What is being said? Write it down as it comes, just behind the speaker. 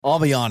I'll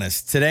be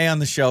honest. Today on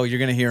the show, you're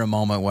going to hear a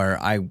moment where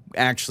I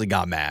actually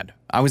got mad.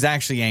 I was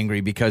actually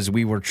angry because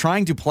we were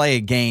trying to play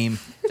a game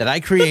that I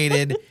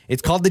created.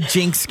 It's called the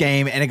Jinx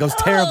game, and it goes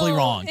terribly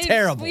wrong.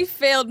 Terrible. We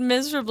failed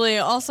miserably.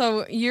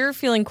 Also, you're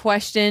feeling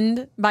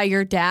questioned by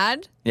your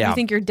dad. Yeah. You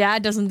think your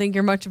dad doesn't think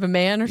you're much of a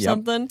man or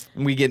something?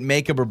 We get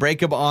makeup or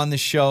breakup on the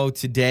show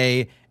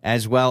today,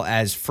 as well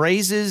as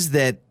phrases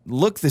that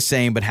look the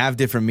same but have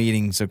different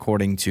meanings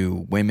according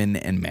to women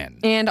and men.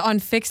 And on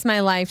Fix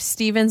My Life,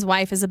 Steven's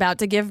wife is about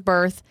to give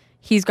birth.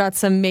 He's got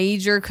some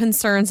major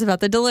concerns about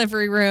the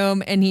delivery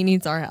room, and he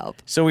needs our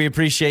help. So we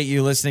appreciate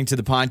you listening to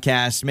the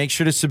podcast. Make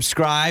sure to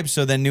subscribe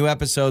so then new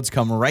episodes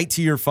come right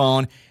to your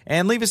phone.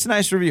 And leave us a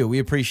nice review. We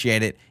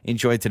appreciate it.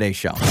 Enjoy today's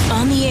show.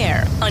 On the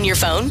air, on your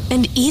phone,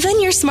 and even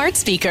your smart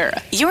speaker.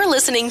 You're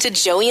listening to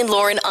Joey and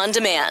Lauren On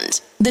Demand.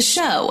 The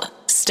show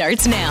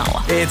starts now.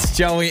 It's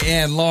Joey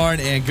and Lauren,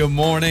 and good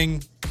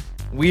morning.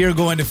 We are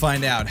going to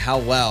find out how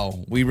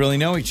well we really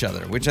know each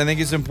other, which I think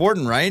is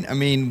important, right? I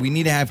mean, we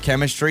need to have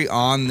chemistry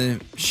on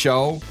the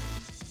show,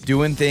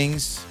 doing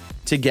things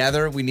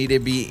together. We need to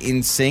be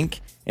in sync.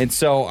 And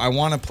so I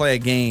want to play a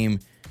game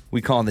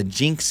we call the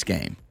Jinx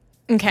game.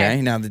 Okay.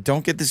 Now,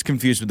 don't get this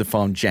confused with the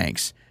phone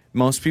Jenks.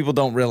 Most people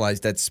don't realize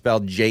that's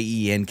spelled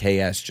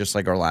Jenks, just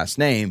like our last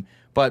name,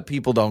 but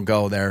people don't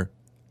go there.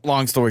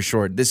 Long story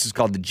short, this is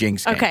called the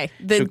Jinx game. Okay.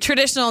 The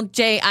traditional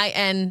Jinx.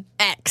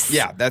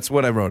 Yeah, that's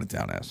what I wrote it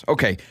down as.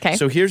 Okay.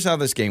 So here's how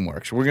this game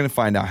works. We're going to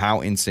find out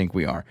how in sync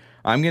we are.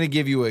 I'm going to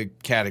give you a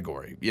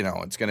category.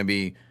 It's going to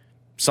be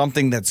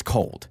something that's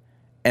cold.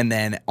 And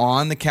then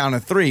on the count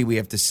of three, we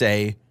have to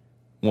say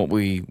what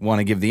we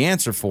want to give the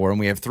answer for, and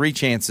we have 3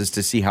 chances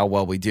to see how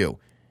well we do.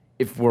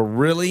 If we're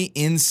really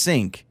in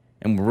sync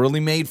and we're really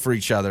made for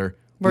each other,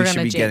 we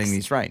should be getting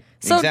these right.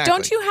 So Exactly.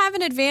 Don't you have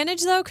an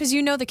advantage, though, because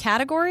you know the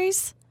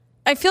categories?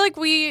 I feel like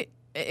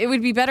it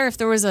would be better if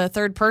there was a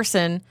third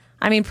person.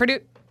 I mean,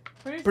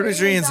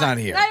 Producer Ian's not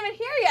here. Not even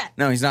here yet.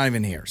 No, he's not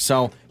even here.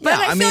 So, But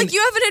yeah, I feel like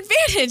you have an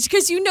advantage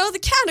because you know the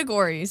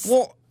categories.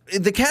 Well,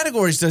 the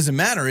categories doesn't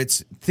matter.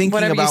 It's thinking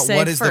Whatever you about say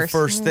what is the first.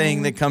 first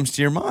thing that comes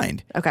to your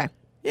mind. Okay.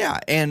 Yeah,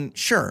 and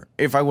sure,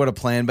 if I would have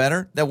planned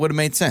better, that would have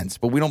made sense.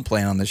 But we don't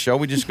plan on this show.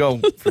 We just go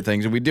for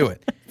things and we do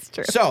it. That's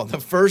true. So the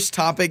first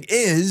topic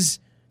is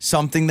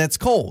something that's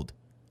cold.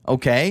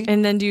 Okay?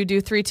 And then do you do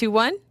 3, 2,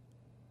 1?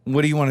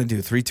 What do you want to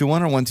do? 3, 2,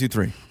 1 or 1, 2,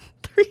 3?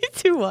 3,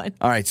 2, 1.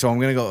 All right, so I'm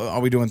going to go. Are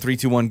we doing 3,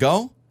 2, 1,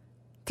 go?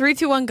 3,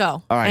 2, 1, go.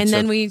 All right, and so-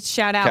 then we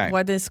shout out okay.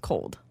 what is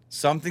cold.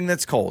 Something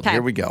that's cold. Okay.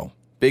 Here we go.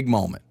 Big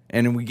moment.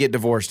 And then we get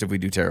divorced if we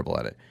do terrible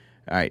at it.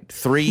 All right,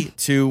 3,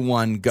 2,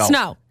 1, go.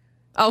 Snow.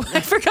 Oh,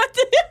 I forgot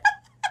to.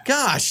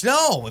 Gosh,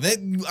 no.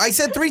 I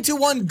said 3, 2,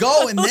 1,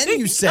 go, and then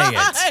you say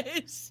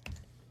it.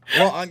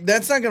 Well,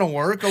 that's not going to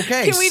work.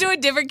 Okay. Can we do a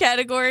different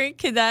category?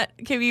 Can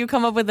you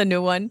come up with a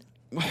new one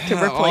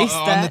to replace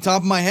that? On the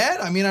top of my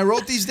head? I mean, I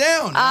wrote these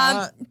down.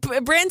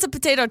 Brands of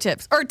potato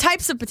chips or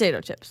types of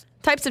potato chips.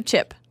 Types of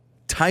chip.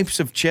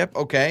 Types of chip,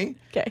 okay.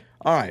 Okay.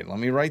 All right, let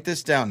me write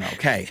this down now.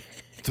 Okay.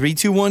 3,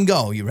 2, 1,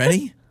 go. You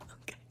ready?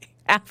 Okay.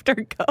 After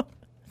go.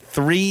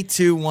 3,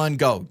 2, 1,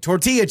 go.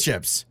 Tortilla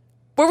chips.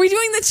 Were we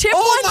doing the chip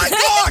Oh one? my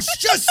gosh,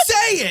 just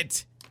say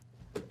it.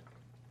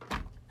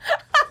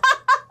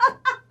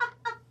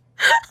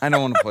 I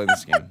don't want to play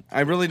this game.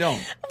 I really don't.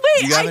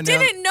 Wait, I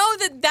didn't know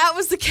that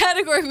was the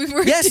category we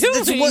were doing. Yes,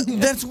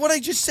 that's what I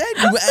just said.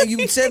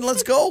 You said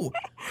let's go.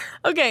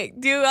 Okay,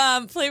 do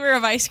flavor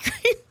of ice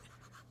cream.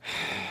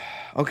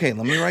 Okay,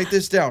 let me write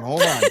this down.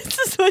 Hold on. This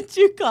is what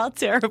you call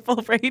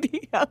terrible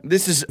radio.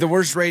 This is the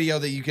worst radio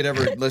that you could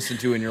ever listen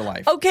to in your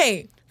life.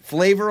 Okay.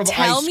 Flavor of ice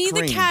cream. Tell me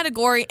the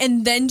category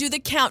and then do the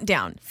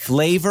countdown.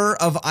 Flavor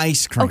of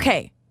ice cream.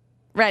 Okay.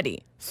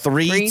 Ready.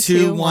 3,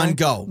 2, 1,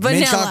 go. Vanilla.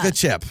 Mint chocolate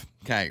chip.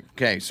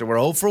 Okay, so we're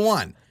 0 for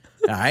 1.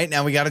 All right,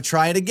 now we got to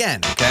try it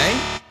again, okay?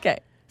 Okay.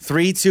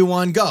 3, 2,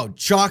 1, go.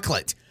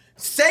 Chocolate.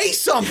 Say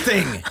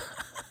something.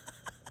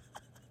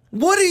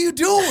 What are you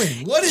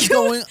doing? What is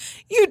going on?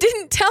 You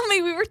didn't tell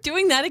me we were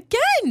doing that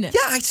again. Yeah,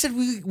 I said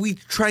we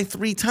try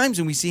 3 times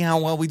and we see how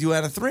well we do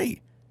out of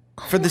 3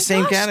 for the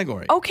same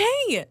category.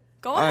 Okay.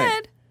 Go ahead.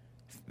 Right.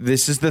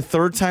 This is the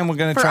 3rd time we're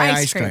going to For try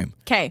ice cream.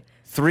 Okay.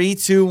 3,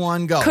 2,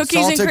 1, go. Cookies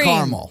and Salted cream.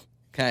 caramel.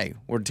 Okay,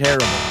 we're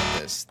terrible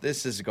at this.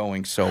 This is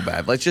going so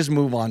bad. Let's just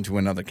move on to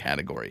another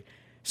category.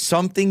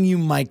 Something you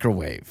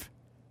microwave.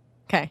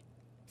 Okay.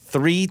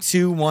 3,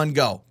 2, 1,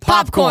 go.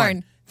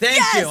 Popcorn. Thank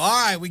Yes! you.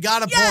 All right, we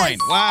got a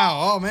point.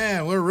 Wow. Oh,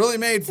 man, we're really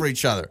made for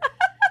each other.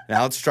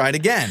 Now let's try it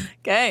again.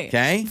 Okay.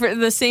 Okay. For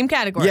the same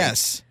category.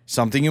 Yes,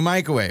 something you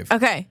microwave.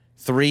 Okay.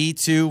 3,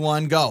 2,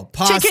 1, go.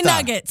 Pasta. Chicken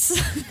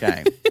nuggets.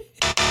 Okay.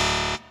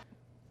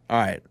 All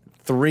right.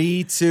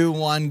 3, 2,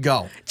 1,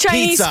 go.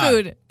 Chinese Pizza.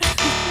 food.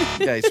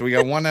 Okay, so we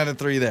got 1 out of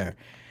 3 there.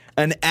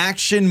 An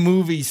action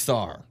movie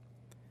star.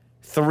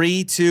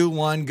 3, 2,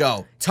 1,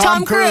 go.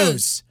 Tom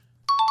Cruise.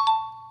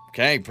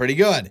 Okay, pretty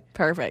good.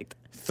 Perfect.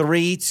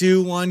 3,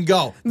 2, 1,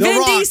 go. The Vin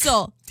Rock.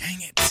 Diesel.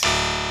 Dang it.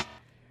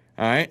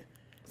 All right.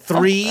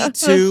 3,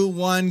 2,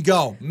 1,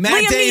 go.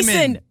 Matt Liam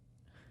Damon.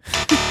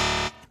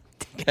 Neeson.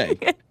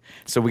 Okay.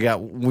 So we've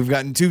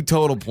gotten 2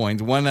 total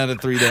points, 1 out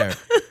of 3 there.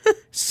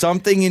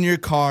 Something in your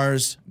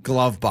car's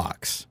glove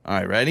box. All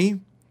right, ready?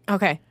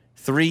 Okay.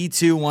 3,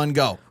 2, 1,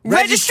 go.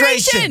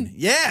 Registration!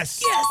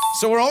 Yes.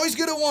 So we're always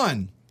good at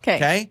 1.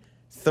 Okay.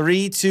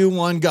 3, 2,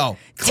 1, go.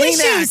 Tissues.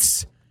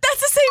 Kleenex.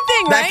 That's the same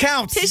thing, That right?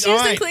 counts. Tissues All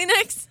right. and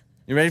Kleenex?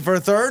 You ready for a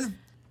third?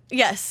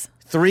 Yes.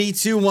 3,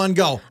 2, 1,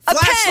 go. A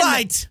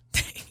Flashlight.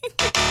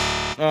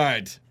 All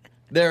right.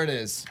 There it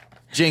is.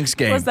 Jinx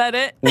game. Was that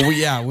it?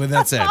 Well,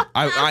 that's it.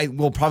 I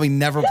will probably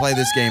never play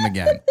this game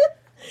again.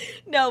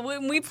 No,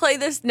 when we play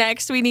this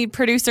next, we need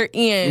producer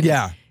Ian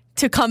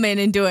to come in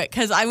and do it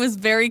because I was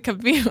very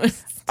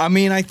confused. I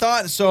mean, I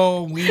thought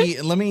so.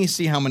 Let me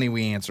see how many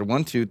we answered.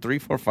 1, 2, 3,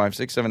 4, 5,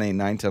 6, 7, 8,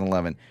 9, 10,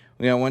 11.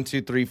 We got 1,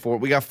 2, 3, 4.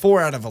 We got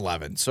 4 out of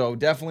 11. So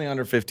definitely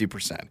under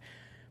 50%.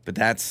 But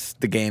that's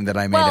the game that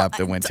I made up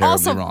that went terribly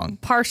also wrong.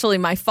 Partially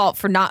my fault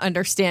for not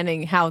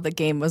understanding how the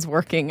game was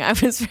working. I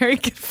was very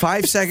confused.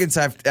 5 seconds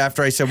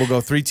after I said we'll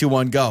go 3, 2,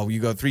 1, go. You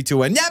go 3, 2,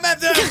 1,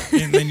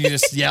 and then you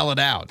just yell it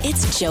out.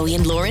 It's Joey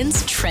and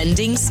Lauren's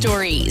Trending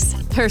Stories.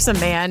 There's a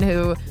man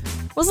who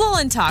was a little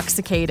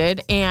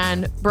intoxicated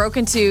and broke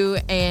into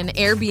an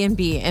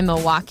Airbnb in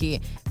Milwaukee,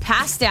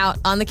 passed out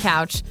on the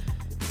couch.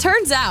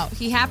 Turns out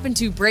he happened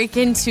to break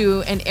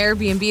into an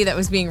Airbnb that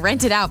was being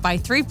rented out by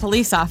 3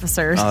 police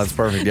officers. Oh, that's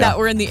perfect. Yeah. That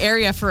were in the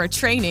area for a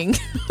training.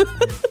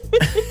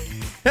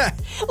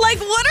 Like,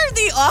 what are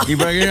the odds? You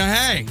break in,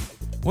 hey,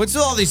 what's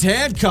all these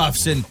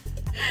handcuffs? And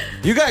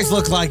you guys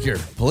look like you're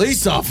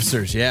police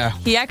officers. Yeah.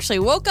 He actually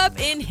woke up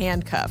in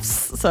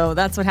handcuffs. So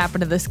that's what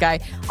happened to this guy.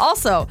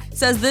 Also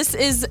says this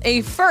is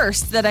a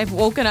first that I've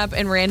woken up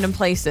in random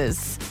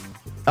places.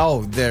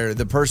 Oh,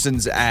 the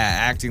person's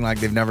acting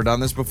like they've never done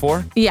this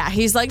before? Yeah,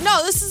 he's like,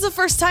 no, this is the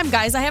first time,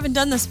 guys. I haven't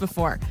done this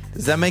before.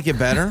 Does that make it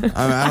better? I mean,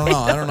 I don't know.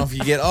 I don't know if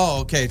you get,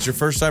 okay, it's your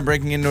first time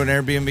breaking into an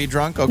Airbnb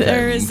drunk? Okay,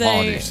 there is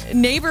apologies. a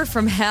neighbor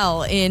from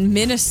hell in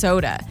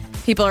Minnesota.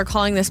 People are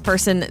calling this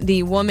person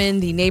the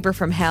neighbor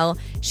from hell.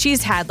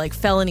 She's had like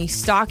felony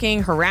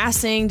stalking,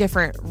 harassing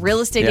different real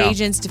estate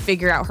agents to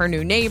figure out her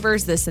new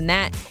neighbors, this and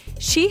that.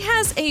 She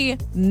has a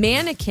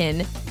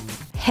mannequin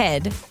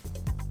head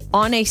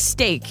on a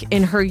stake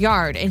in her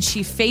yard, and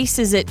she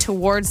faces it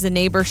towards the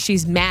neighbor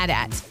she's mad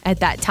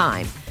at that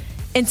time.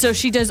 And so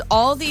she does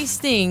all these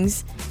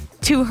things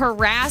to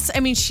harass. I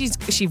mean, she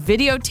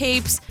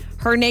videotapes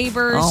her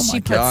neighbors. Oh my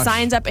she puts gosh.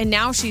 signs up, and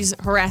now she's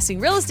harassing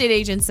real estate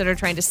agents that are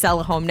trying to sell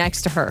a home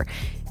next to her.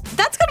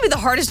 That's going to be the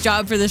hardest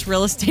job for this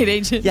real estate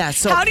agent. Yeah,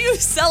 so how do you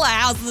sell a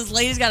house and this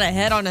lady's got a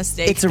head on a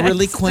stake? It's a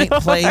really quaint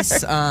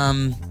place.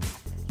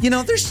 You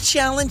know, there's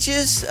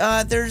challenges.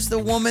 There's the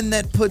woman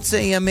that puts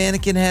a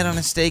mannequin head on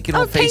a stake and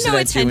will face it pay no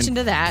at you. attention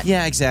to that.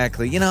 Yeah,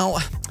 exactly. You know,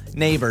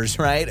 neighbors,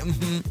 right?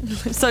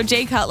 So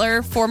Jay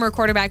Cutler, former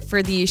quarterback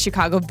for the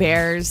Chicago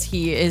Bears,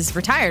 he is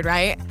retired,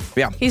 right?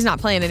 Yeah. He's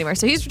not playing anymore,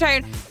 so he's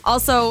retired.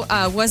 Also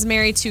was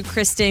married to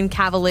Kristen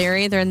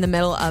Cavallari. They're in the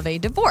middle of a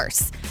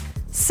divorce.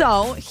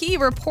 So he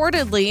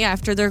reportedly,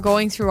 after they're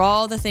going through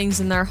all the things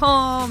in their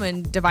home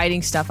and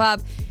dividing stuff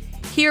up,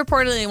 he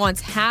reportedly wants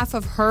half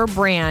of her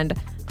brand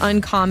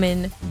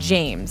Uncommon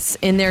James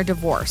in their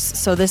divorce.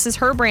 So this is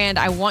her brand.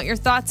 I want your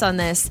thoughts on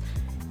this.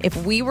 If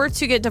we were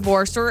to get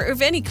divorced, or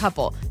if any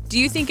couple, do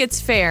you think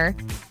it's fair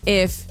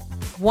if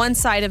one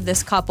side of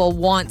this couple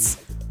wants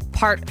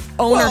part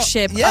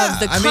ownership of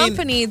the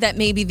company that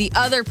maybe the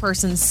other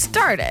person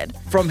started?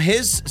 From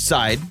his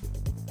side,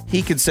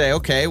 he could say,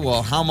 okay,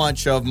 well, how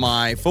much of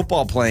my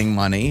football playing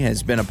money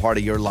has been a part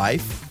of your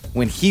life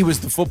when he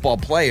was the football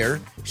player?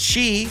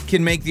 She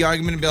can make the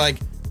argument and be like,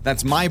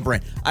 that's my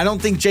brand. I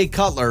don't think Jay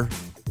Cutler,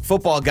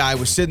 football guy,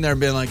 was sitting there and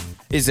being like,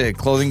 is it a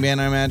clothing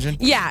brand, I imagine?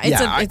 Yeah, it's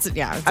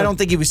I don't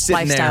think he was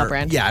sitting lifestyle there.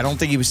 Brand. Yeah, I don't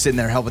think he was sitting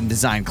there helping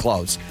design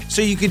clothes.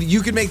 So you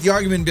could make the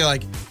argument and be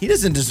like, he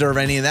doesn't deserve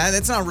any of that.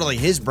 That's not really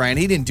his brand.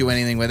 He didn't do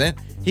anything with it.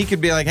 He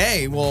could be like,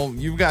 hey, well,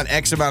 you've got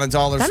X amount of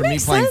dollars for me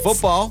playing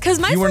football. Because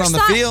you weren't on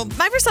the field.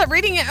 My first thought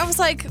reading it, I was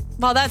like,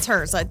 well, that's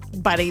hers,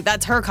 buddy.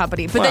 That's her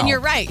company. But then you're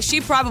right. She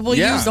probably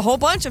used a whole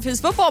bunch of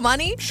his football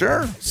money.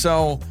 Sure.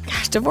 So,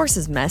 gosh, divorce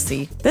is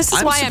messy. This is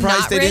I'm why I'm not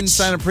surprised they rich. didn't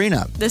sign a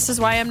prenup. This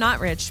is why I'm not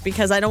rich,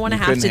 because I don't want to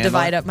have to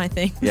divide up my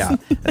things. Yeah,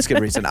 that's a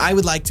good reason. I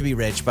would like to be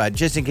rich, but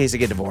just in case I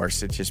get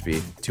divorced, it'd just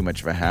be too much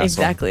of a hassle.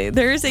 Exactly.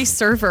 There is a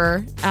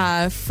server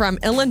from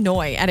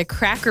Illinois at a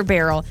Cracker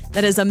Barrel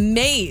that has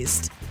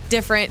amazed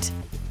different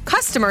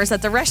customers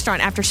at the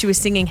restaurant after she was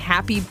singing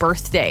Happy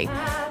Birthday.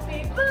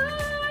 Happy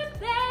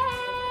birthday.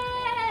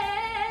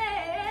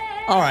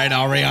 All right,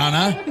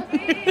 Ariana.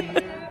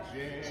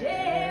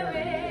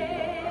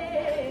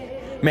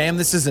 Ma'am,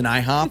 this is an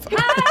IHOP.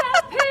 Happy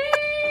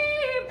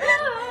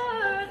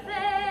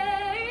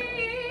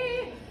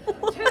birthday to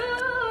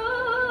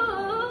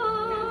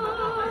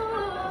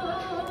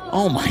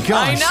Oh my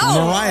gosh, I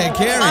know. Mariah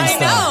Carey I stuff.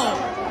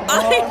 know.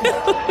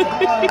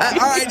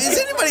 All right, is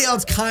anybody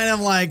else kind of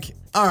like,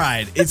 all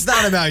right, it's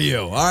not about you.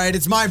 All right,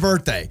 it's my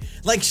birthday.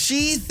 Like,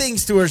 she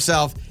thinks to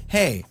herself,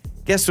 hey,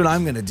 guess what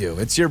I'm going to do?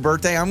 It's your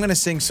birthday. I'm going to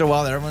sing so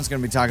well that everyone's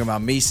going to be talking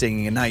about me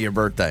singing and not your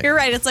birthday. You're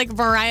right. It's like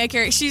Mariah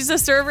Carey. She's a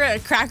server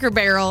at Cracker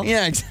Barrel.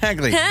 Yeah,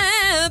 exactly.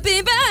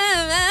 Happy birthday.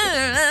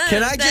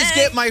 Can I just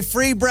get my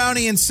free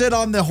brownie and sit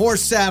on the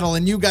horse saddle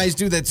and you guys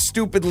do that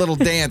stupid little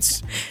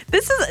dance?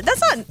 That's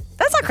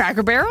not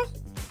Cracker Barrel.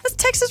 That's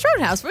Texas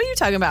Roadhouse. What are you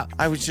talking about?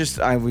 I was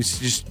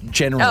just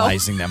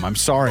generalizing them. I'm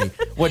sorry.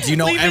 What, do you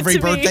know every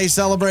birthday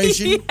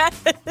celebration?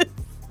 Yes.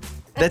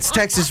 That's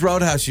Texas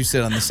Roadhouse. You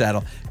sit on the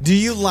saddle. Do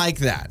you like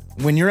that?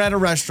 When you're at a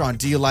restaurant,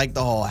 do you like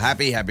the whole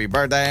happy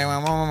birthday?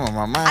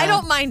 I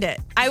don't mind it.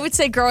 I would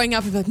say growing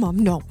up, I'd be like, Mom,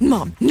 no,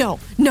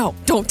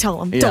 don't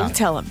tell him. Yeah. Don't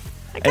tell him.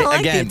 I kind of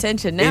like the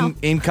attention now.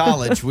 In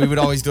college, we would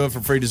always do it for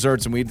free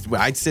desserts, and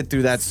I'd sit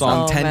through that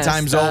song 10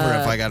 times over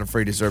if I got a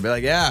free dessert. Be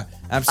like, yeah,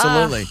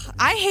 absolutely.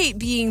 I hate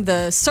being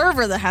the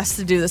server that has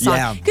to do the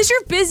song. Because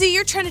you're busy,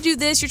 you're trying to do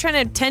this, you're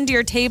trying to tend to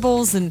your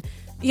tables and,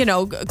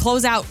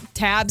 close out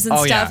tabs and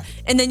stuff.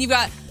 Yeah. And then you've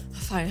got,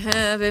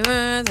 happy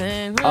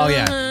birthday. Oh,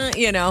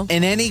 yeah.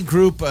 In any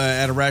group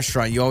at a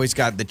restaurant, you always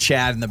got the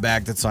Chad in the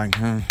back that's like,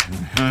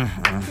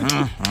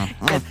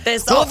 get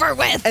this over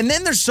with. And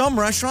then there's some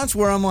restaurants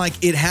where I'm like,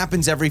 it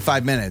happens every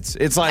 5 minutes.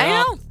 It's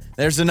like,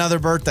 there's another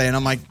birthday. And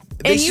I'm like,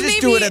 they should just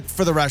do it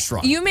for the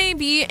restaurant. You may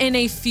be in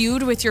a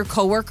feud with your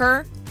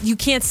coworker. You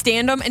can't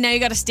stand them, and now you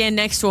got to stand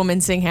next to them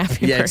and sing happy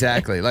birthday. Yeah,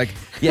 exactly.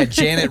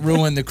 Janet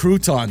ruined the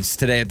croutons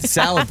today at the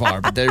salad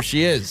bar, but there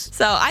she is.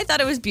 So I thought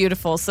it was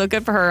beautiful. So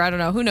good for her. I don't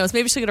know. Who knows?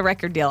 Maybe she'll get a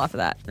record deal off of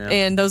that. Yeah.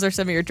 And those are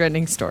some of your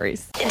trending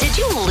stories. Did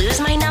you lose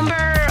my number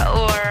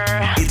or?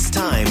 It's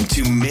time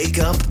to make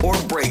up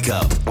or break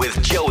up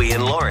with Joey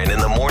and Lauren in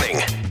the morning.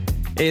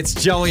 It's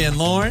Joey and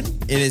Lauren.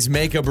 It is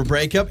makeup or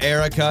breakup.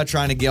 Erica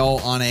trying to go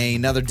on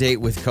another date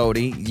with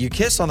Cody. You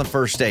kiss on the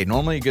first date.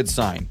 Normally a good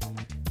sign.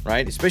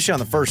 Right? Especially on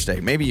the first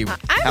date. Maybe you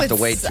have to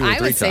wait 2 or 3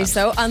 times. I would say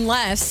so,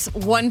 unless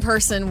one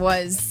person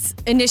was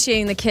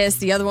initiating the kiss,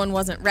 the other one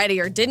wasn't ready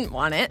or didn't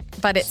want it.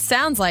 But it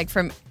sounds like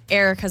from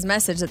Erica's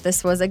message that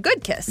this was a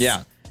good kiss.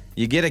 Yeah.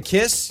 You get a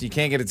kiss, you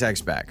can't get a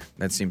text back.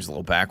 That seems a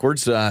little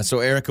backwards. So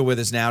Erica with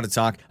us now to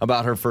talk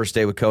about her first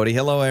date with Cody.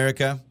 Hello,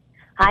 Erica.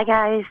 Hi,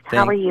 guys.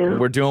 How are you?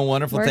 We're doing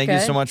wonderful. Thank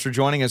you so much for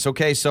joining us.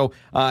 Okay, so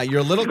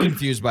you're a little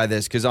confused by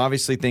this because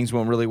obviously things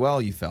went really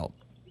well, you felt.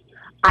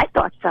 I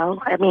thought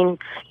so. I mean,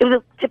 it was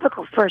a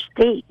typical first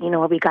date,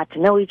 where we got to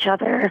know each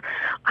other,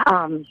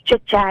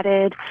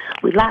 chit-chatted,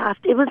 we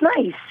laughed. It was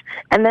nice.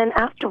 And then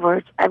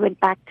afterwards, I went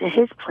back to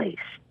his place.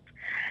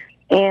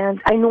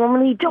 And I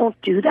normally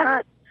don't do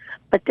that,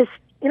 but this,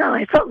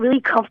 I felt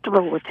really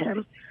comfortable with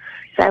him.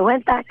 So I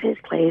went back to his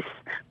place.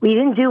 We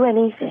didn't do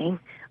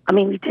anything. I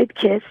mean, we did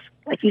kiss,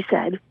 like you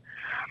said.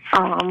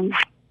 And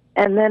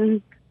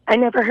then I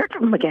never heard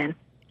from him again.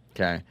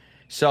 Okay.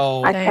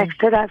 So I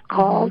texted, I've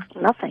called,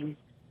 nothing.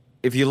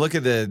 If you look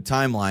at the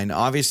timeline,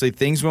 obviously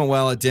things went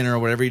well at dinner or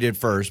whatever you did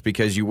first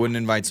because you wouldn't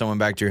invite someone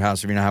back to your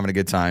house if you're not having a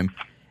good time.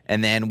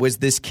 And then was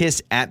this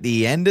kiss at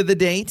the end of the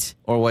date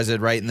or was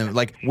it right in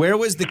the, where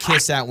was the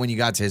kiss at when you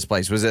got to his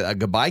place? Was it a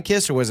goodbye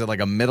kiss or was it like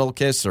a middle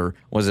kiss or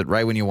was it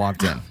right when you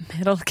walked in?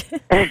 Middle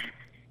kiss?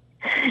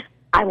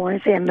 I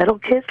want to say a middle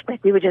kiss,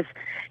 like we were just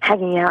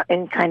hanging out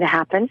and kind of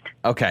happened.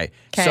 Okay.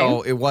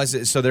 So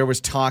there was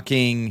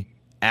talking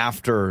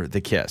after the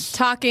kiss.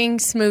 Talking,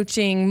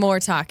 smooching, more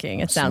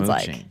talking, it sounds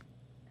like.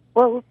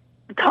 Well,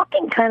 the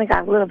talking kind of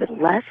got a little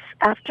bit less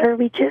after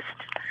we kissed.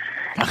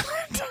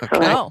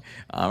 Okay. All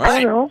right.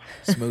 I don't know.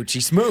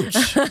 Smoochy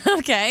smooch.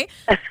 Okay.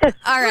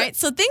 All right.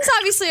 So things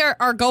obviously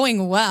are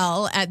going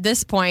well at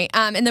this point.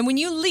 And then when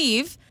you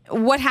leave,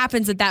 what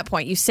happens at that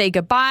point? You say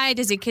goodbye.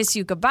 Does he kiss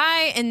you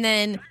goodbye? And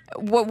then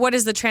what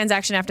is the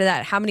transaction after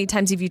that? How many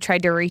times have you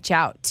tried to reach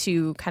out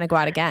to kind of go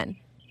out again?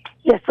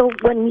 Yeah, so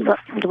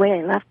the way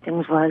I left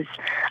things was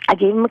I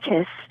gave him a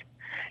kiss,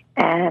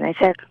 and I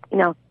said,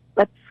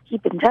 let's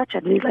keep in touch.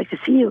 I'd really like to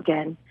see you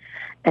again.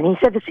 And he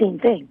said the same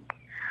thing.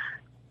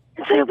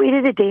 And so I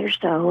waited a day or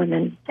so and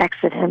then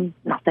texted him,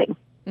 nothing.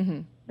 Mm-hmm.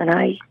 Then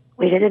I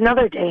waited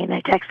another day and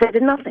I texted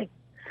him, nothing.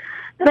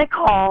 Then I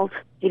called.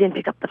 He didn't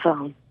pick up the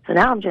phone. So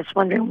now I'm just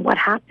wondering what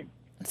happened.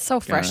 It's so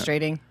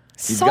frustrating.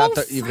 You've got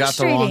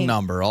the wrong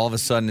number. All of a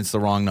sudden, it's the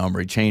wrong number.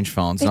 He changed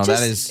phones. That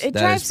is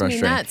drives me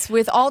nuts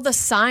with all the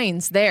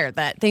signs there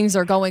that things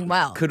are going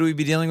well. Could we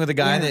be dealing with a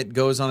guy that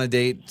goes on a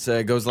date,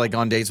 goes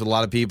on dates with a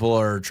lot of people,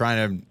 or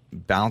trying to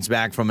bounce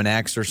back from an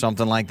ex or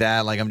something like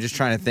that? I'm just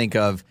trying to think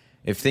of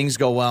if things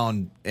go well,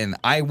 and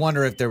I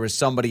wonder if there was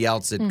somebody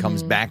else that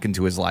comes back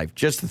into his life.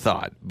 Just a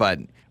thought. But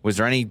was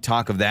there any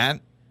talk of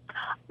that?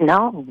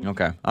 No.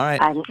 Okay. All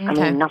right. I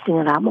mean, nothing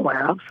that I'm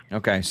aware of.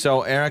 Okay.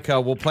 So, Erica,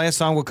 we'll play a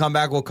song. We'll come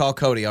back. We'll call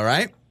Cody, all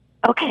right?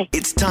 Okay.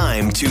 It's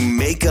time to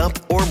make up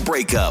or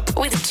break up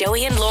with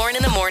Joey and Lauren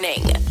in the morning.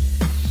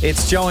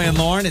 It's Joey and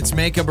Lauren. It's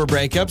makeup or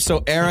breakup.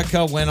 So,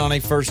 Erica went on a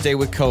first date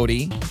with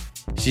Cody.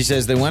 She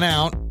says they went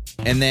out,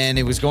 and then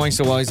it was going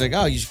so well. He's like,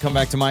 oh, you should come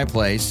back to my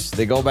place.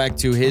 They go back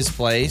to his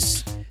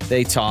place.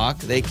 They talk.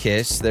 They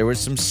kiss. There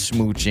was some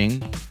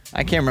smooching.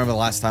 I can't remember the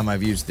last time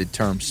I've used the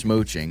term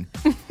smooching.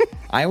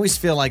 I always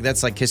feel like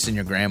that's like kissing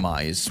your grandma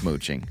is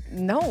smooching.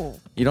 No.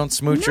 You don't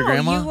smooch your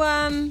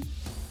grandma?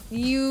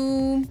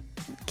 You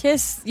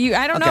kiss.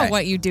 I don't know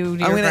what you do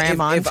to your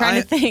grandma. I'm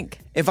trying to think.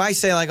 If I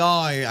say like, oh,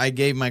 I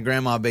gave my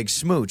grandma a big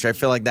smooch, I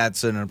feel like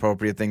that's an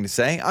appropriate thing to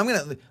say.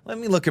 Let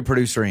me look at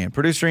producer Ian.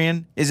 Producer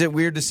Ian, is it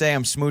weird to say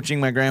I'm smooching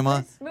my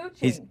grandma?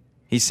 Smooching.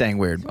 He's saying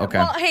weird. Okay.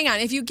 Well, hang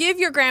on. If you give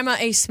your grandma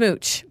a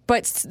smooch,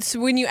 but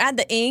when you add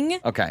the ing,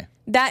 okay,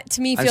 that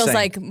to me feels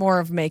like more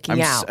of making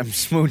out. I'm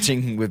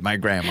smooching with my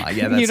grandma.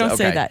 Yeah, that's you don't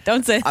say that.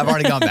 Don't say that. I've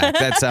already gone back.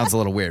 That sounds a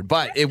little weird,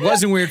 but it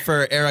wasn't weird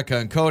for Erica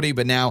and Cody.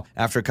 But now,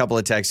 after a couple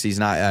of texts, she's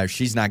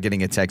not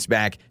getting a text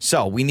back.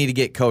 So we need to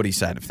get Cody's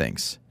side of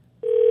things.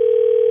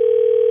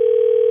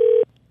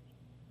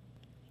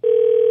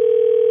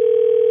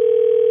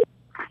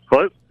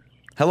 Hello?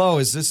 Hello,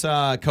 is this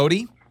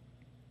Cody?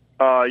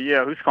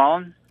 Yeah, who's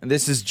calling?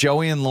 This is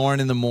Joey and Lauren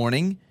in the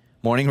morning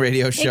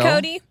radio show. Hey,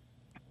 Cody.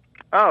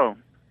 Oh,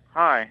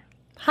 hi.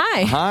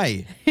 Hi.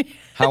 Hi.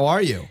 How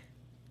are you?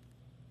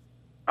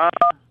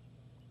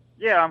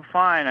 Yeah, I'm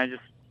fine.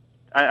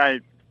 How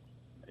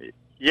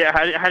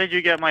did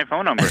you get my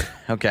phone number?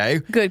 Okay.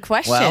 Good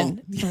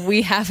question. Well,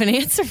 we have an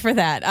answer for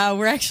that.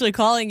 We're actually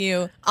calling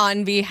you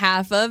on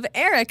behalf of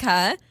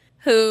Erica,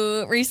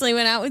 who recently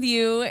went out with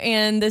you,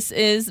 and this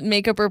is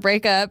makeup or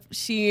breakup.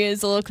 She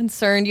is a little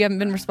concerned. You haven't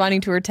been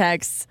responding to her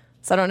texts,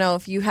 so I don't know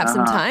if you have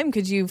some time.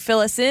 Could you fill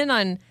us in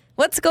on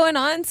what's going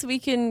on so we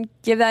can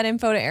give that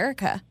info to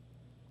Erica?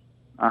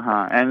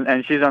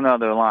 And she's on the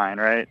other line,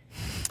 right?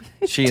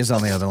 She is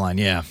on the other line,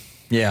 yeah.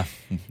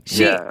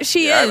 She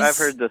is. I've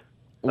heard this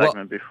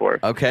segment before.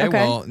 Okay,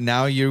 well,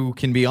 now you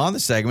can be on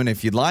the segment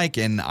if you'd like,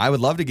 and I would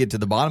love to get to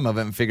the bottom of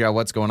it and figure out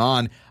what's going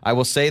on. I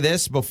will say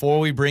this before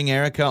we bring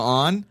Erica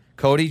on.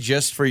 Cody,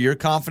 just for your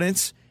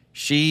confidence,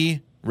 she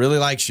really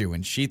likes you,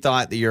 and she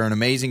thought that you're an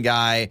amazing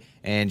guy,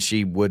 and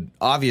she would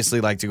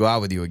obviously like to go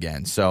out with you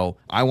again. So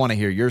I want to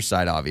hear your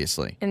side,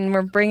 obviously. And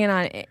we're bringing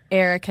on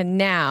Erica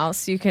now,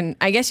 so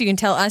I guess you can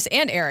tell us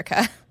and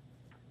Erica.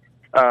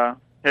 Hey,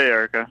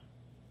 Erica.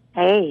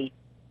 Hey,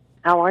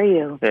 how are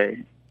you?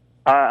 Hey,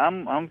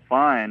 I'm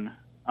fine.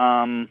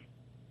 So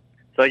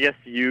I guess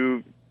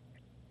you.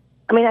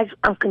 I mean,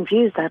 I'm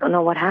confused. I don't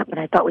know what happened.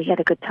 I thought we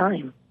had a good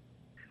time.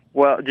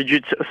 Well, did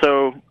you?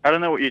 So I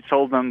don't know what you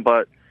told them,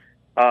 but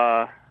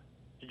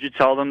did you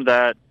tell them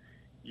that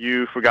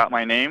you forgot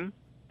my name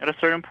at a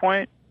certain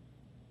point?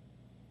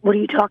 What are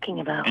you talking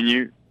about?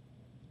 And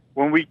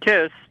when we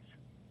kissed,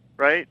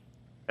 right?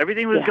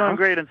 Everything was going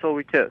great until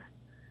we kissed.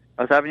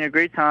 I was having a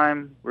great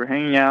time. We're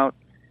hanging out,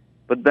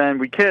 but then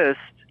we kissed,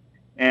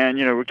 and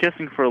we're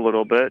kissing for a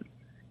little bit,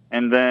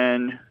 and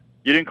then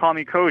you didn't call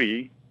me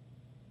Cody.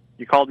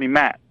 You called me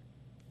Matt.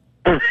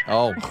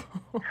 Oh.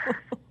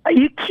 Are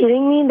you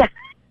kidding me?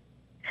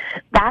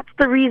 That's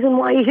the reason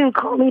why you didn't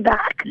call me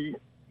back?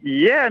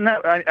 Yeah,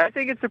 no, I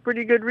think it's a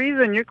pretty good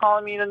reason. You're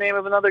calling me the name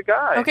of another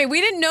guy. Okay,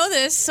 we didn't know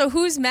this, so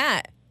who's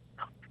Matt?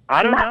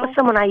 I don't know. Matt was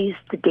someone I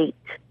used to date.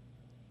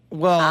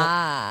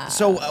 Well,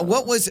 so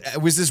what was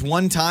this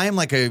one time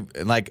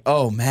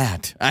oh,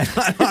 Matt?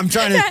 I'm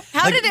trying to.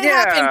 How did it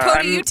happen,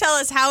 Cody? You tell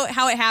us how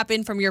it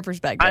happened from your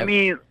perspective. I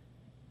mean,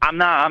 I'm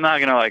not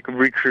gonna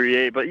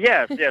recreate, but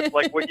yes,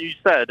 like what you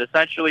said.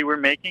 Essentially, we're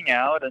making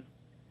out,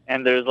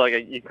 and there's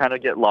you kind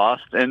of get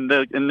lost in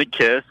the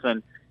kiss,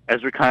 and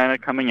as we're kind of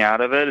coming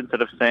out of it,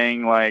 instead of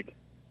saying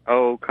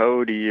 "Oh,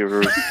 Cody,"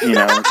 or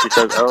she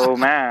says, "Oh,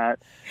 Matt."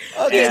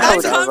 Okay,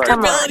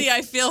 uncomfortability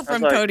I feel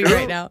from Cody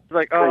right now. It's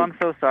like, "Oh, I'm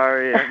so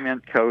sorry, I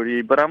meant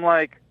Cody," but I'm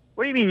like,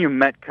 "What do you mean you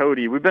met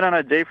Cody? We've been on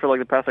a date for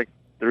the past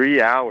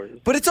 3 hours."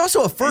 But it's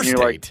also a first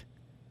date.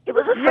 It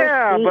was a first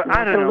date. But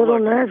I don't know. A little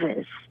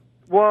nervous.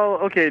 Well,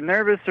 okay,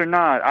 nervous or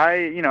not,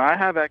 I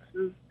have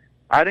exes.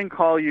 I didn't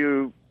call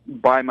you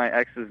by my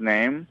ex's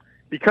name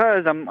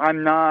because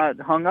I'm not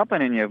hung up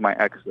on any of my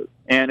exes.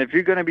 And if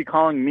you're going to be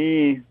calling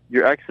me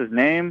your ex's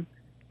name,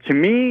 to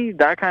me,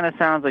 that kind of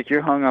sounds like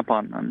you're hung up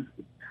on them.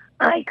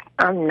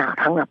 I'm not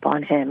hung up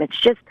on him. It's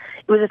just,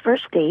 it was a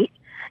first date,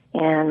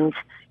 and,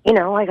 I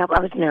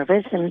was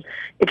nervous, and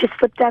it just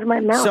slipped out of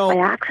my mouth by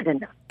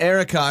accident.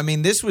 Erica, I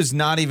mean, this was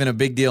not even a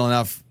big deal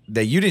enough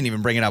that you didn't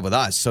even bring it up with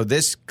us. So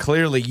this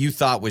clearly you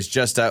thought was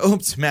just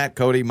oops, Matt,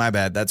 Cody, my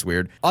bad, that's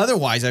weird.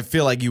 Otherwise, I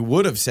feel like you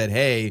would have said,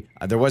 hey,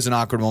 there was an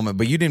awkward moment,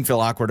 but you didn't feel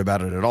awkward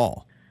about it at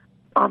all.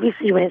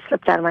 Obviously, when it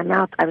slipped out of my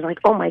mouth, I was like,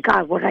 oh my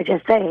God, what did I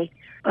just say?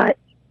 But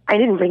I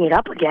didn't bring it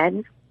up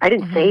again. I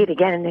didn't say it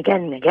again and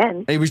again and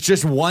again. It was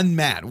just one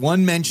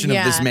mention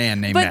of this man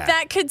named Matt. But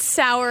that could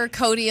sour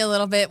Cody a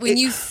little bit when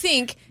you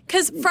think,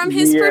 because from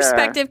his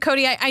perspective,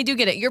 Cody, I do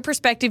get it. Your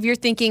perspective, you're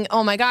thinking,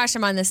 oh my gosh,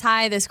 I'm on this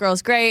high. This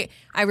girl's great.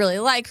 I really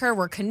like her.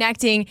 We're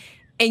connecting.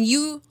 And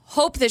you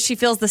hope that she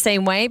feels the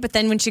same way. But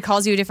then when she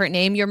calls you a different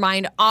name, your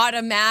mind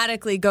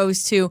automatically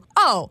goes to,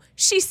 oh,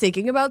 she's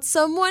thinking about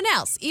someone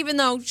else. Even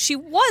though she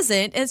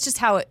wasn't. It's just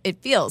how it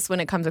feels when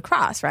it comes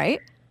across, right?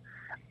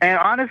 And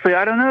honestly,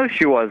 I don't know if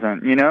she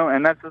wasn't,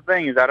 and that's the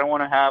thing is I don't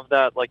want to have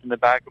that in the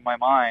back of my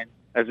mind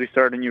as we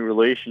start a new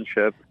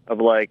relationship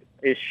of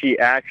is she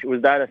actually,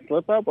 was that a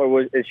slip up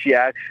or is she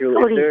actually,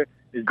 Cody,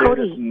 is there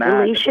Cody, this man in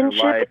your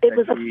relationship, life it that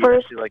was a you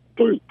first feel like-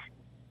 date.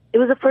 It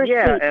was a first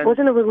Yeah, date. It and-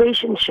 wasn't a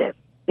relationship.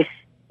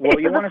 Well,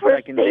 It you was want a a first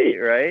second date,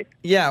 right?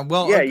 Yeah,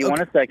 well, Yeah, you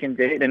want a second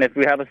date, and if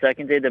we have a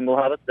second date, then we'll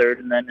have a third,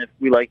 and then if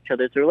we like each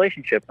other, it's a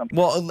relationship.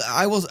 Well,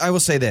 I will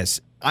say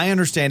this. I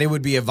understand it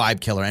would be a vibe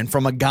killer. And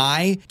from a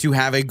guy to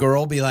have a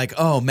girl be like,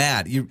 oh,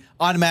 Matt, you're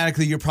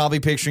probably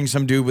picturing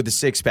some dude with a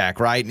six-pack,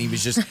 right? And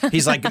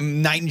he's like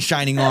knight in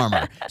shining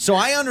armor. So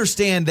I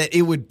understand that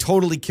it would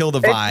totally kill the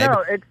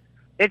vibe.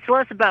 It's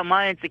less about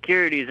my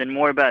insecurities and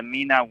more about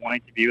me not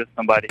wanting to be with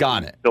somebody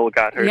Got who it. still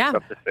got her Yeah.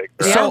 stuff to fix.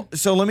 Yeah.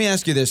 So let me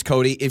ask you this,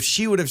 Cody. If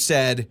she would have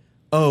said,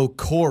 oh,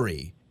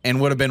 Corey, and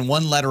would have been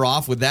one letter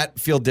off, would that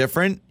feel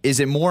different?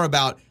 Is it more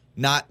about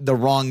not the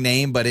wrong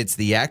name, but it's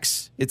the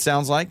X, it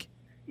sounds like?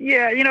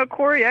 Yeah,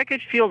 Corey, I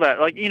could feel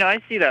that. Like, I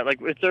see that. Like,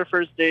 it's our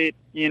first date.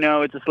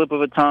 It's a slip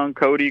of a tongue.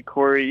 Cody,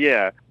 Corey,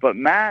 yeah. But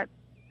Matt,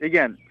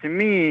 again, to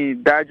me,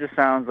 that just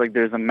sounds like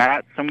there's a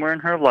Matt somewhere in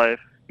her life.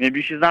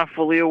 Maybe she's not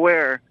fully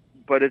aware,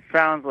 but it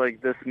sounds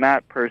like this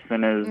Matt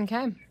person is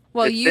Okay.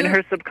 Well, it's in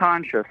her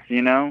subconscious, You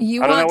I don't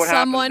know want what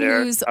someone happened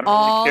there. who's I don't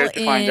all really care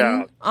to find in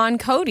out. on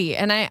Cody.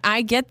 And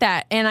I get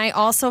that. And I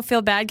also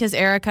feel bad because,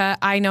 Erica,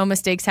 I know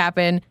mistakes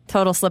happen.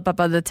 Total slip up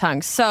of the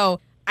tongue. So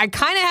I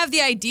kind of have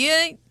the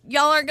idea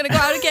y'all aren't going to go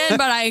out again,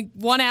 but I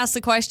want to ask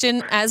the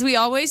question, as we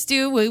always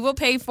do. We will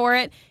pay for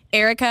it.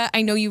 Erica,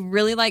 I know you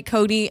really like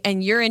Cody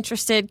and you're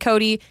interested.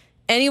 Cody,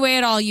 any way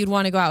at all you'd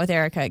want to go out with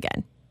Erica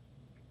again?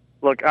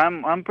 Look,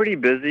 I'm pretty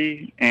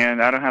busy,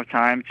 and I don't have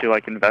time to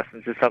invest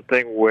into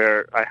something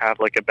where I have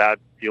a bad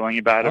feeling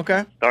about it Okay.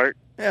 from the start.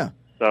 Yeah.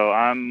 So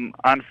I'm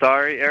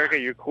sorry, Erica.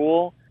 You're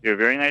cool. You're a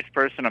very nice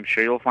person. I'm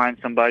sure you'll find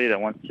somebody that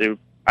wants to.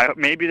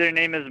 Maybe their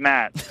name is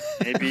Matt.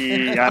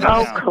 Maybe I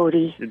don't know.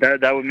 Cody.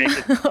 That would make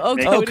it make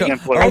Cody. it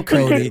simpler. Oh, I think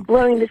Cody. you're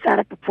blowing this out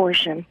of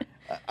proportion.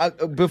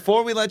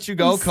 Before we let you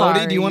go, I'm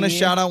Cody, do you want to sorry.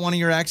 shout out one of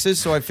your exes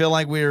so I feel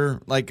like we're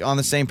on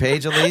the same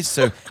page at least?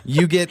 So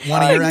you get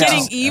one of your Getting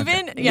exes.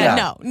 even? Okay.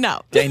 Yeah,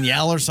 no.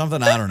 Danielle or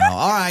something? I don't know.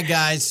 All right,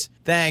 guys.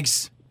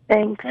 Thanks.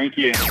 Thanks. Thank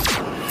you.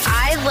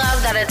 I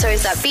love that it's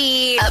always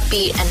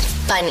upbeat and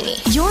funny.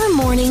 Your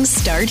mornings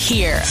start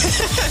here.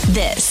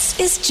 This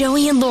is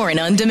Joey and Lauren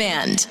on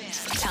Demand.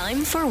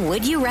 Time for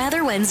Would You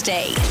Rather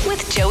Wednesday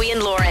with Joey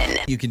and Lauren.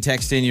 You can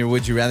text in your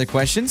Would You Rather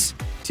questions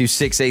to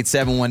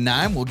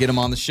 68719. We'll get them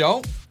on the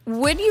show.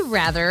 Would you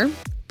rather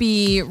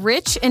be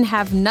rich and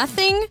have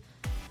nothing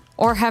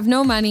or have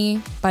no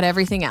money but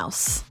everything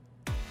else?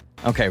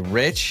 Okay,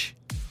 rich,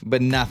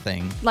 but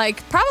nothing.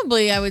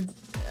 Probably I would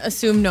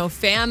assume no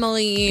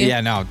family.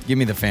 Yeah, no, give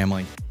me the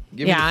family.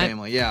 Give me the Yeah,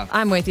 family, yeah.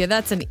 I'm with you.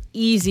 That's an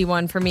easy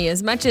one for me.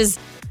 As much as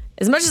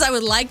I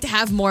would like to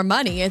have more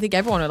money, I think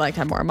everyone would like to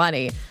have more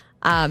money.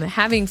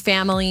 Having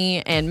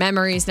family and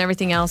memories and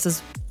everything else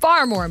is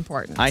far more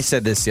important. I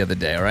said this the other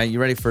day, all right? You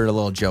ready for a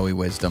little Joey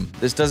wisdom?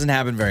 This doesn't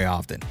happen very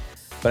often.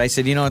 But I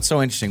said, it's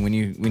so interesting. When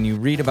you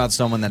read about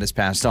someone that has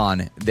passed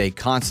on, they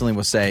constantly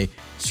will say,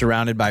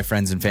 surrounded by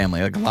friends and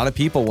family. Like a lot of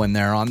people, when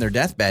they're on their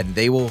deathbed,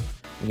 they will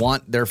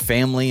want their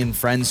family and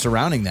friends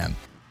surrounding them.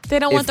 They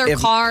don't want their if-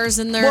 cars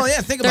and their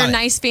think about it.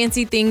 nice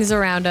fancy things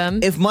around them.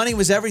 If money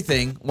was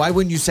everything, why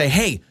wouldn't you say,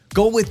 hey,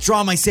 go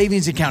withdraw my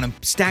savings account and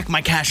stack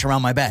my cash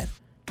around my bed?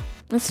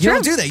 That's You true.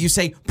 don't do that. You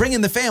say, bring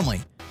in the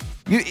family.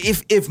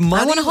 If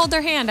money, I want to hold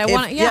their hand.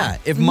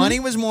 If money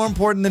was more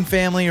important than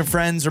family or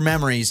friends or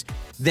memories,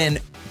 then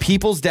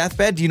people's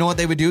deathbed, do you know what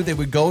they would do? They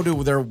would go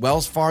to their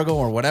Wells Fargo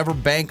or whatever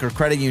bank or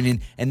credit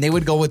union, and they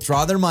would go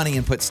withdraw their money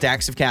and put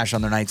stacks of cash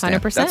on their nightstand.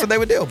 100%. That's what they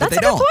would do, but That's they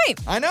a good don't. point.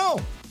 I know.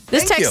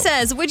 This Thank text you.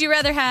 says, would you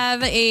rather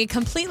have a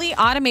completely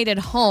automated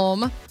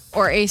home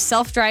or a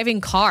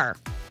self-driving car?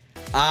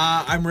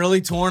 I'm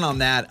really torn on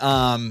that.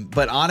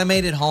 But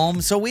automated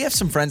home. So we have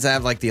some friends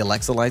that have the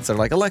Alexa lights. They're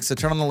like, Alexa,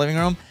 turn on the living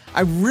room.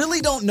 I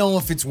really don't know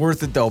if it's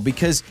worth it though,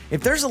 because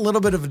if there's a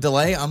little bit of a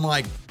delay, I'm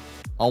like,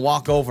 I'll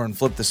walk over and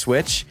flip the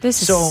switch.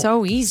 This is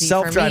so easy for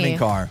Self-driving me.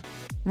 car.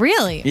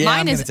 Really? Yeah, I'm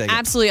Mine gonna is take it.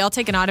 absolutely, I'll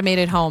take an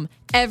automated home.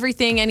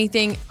 Everything,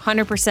 anything,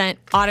 100%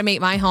 automate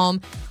my home.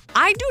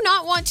 I do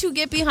not want to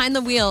get behind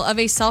the wheel of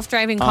a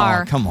self-driving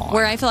car come on.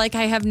 where I feel like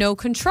I have no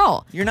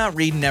control. You're not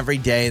reading every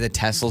day that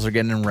Teslas are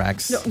getting in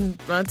wrecks.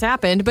 That's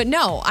happened. But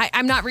no,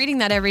 I'm not reading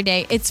that every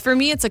day. For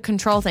me, it's a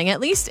control thing.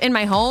 At least in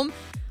my home,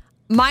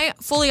 my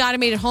fully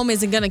automated home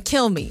isn't going to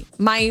kill me.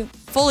 My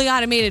fully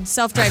automated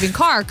self-driving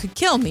car could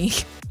kill me.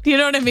 You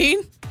know what I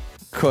mean?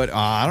 Could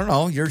I don't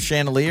know. Your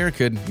chandelier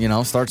could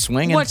start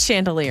swinging. What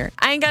chandelier?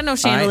 I ain't got no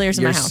chandeliers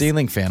in my Your house.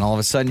 ceiling fan. All of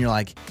a sudden, you're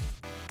like,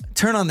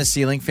 turn on the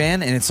ceiling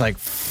fan, and it's like,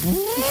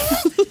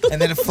 and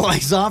then it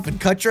flies off and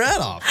cuts your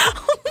head off.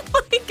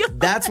 Oh my God.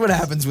 That's what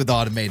happens with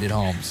automated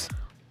homes.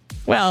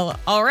 Well,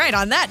 all right.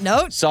 On that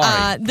note,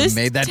 Sorry, this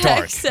made that text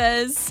dark.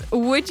 says,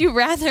 would you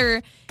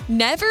rather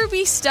never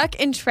be stuck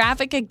in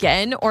traffic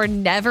again or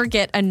never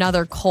get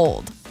another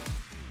cold?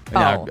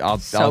 Yeah,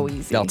 so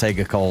easy. I'll take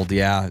a cold.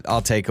 Yeah,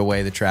 I'll take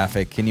away the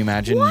traffic. Can you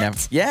imagine?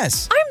 What?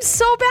 Yes. I'm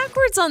so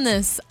backwards on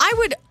this.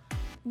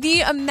 The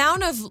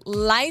amount of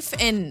life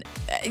and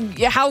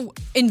how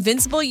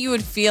invincible you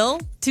would feel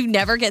to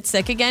never get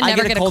sick again,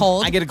 never get a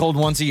cold? I get a cold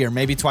once a year,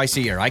 maybe twice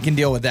a year. I can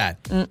deal with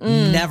that.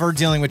 Never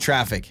dealing with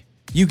traffic.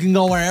 You can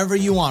go wherever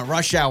you want,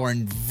 rush hour,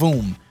 and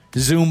boom,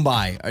 zoom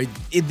by.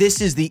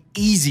 This is the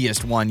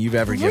easiest one you've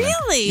ever given.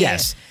 Really?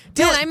 Yes.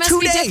 Man, I must 2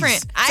 be days.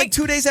 different. It's like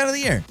 2 days out of the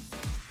year.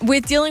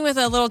 With dealing with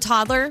a little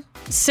toddler,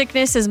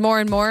 sickness is more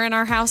and more in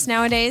our house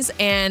nowadays,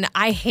 and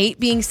I hate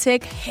being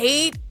sick.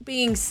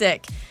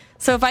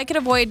 So if I could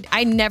avoid,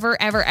 I never,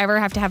 ever, ever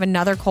have to have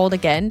another cold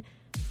again.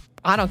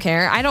 I don't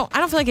care. I don't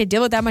feel like I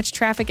deal with that much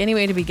traffic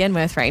anyway to begin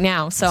with right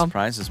now. So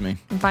Surprises me.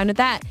 I'm fine with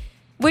that.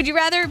 Would you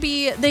rather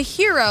be the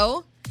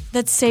hero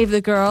that saved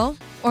the girl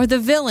or the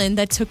villain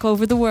that took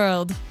over the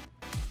world?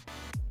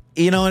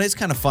 You know, and it's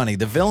kind of funny.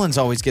 The villains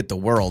always get the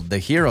world. The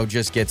hero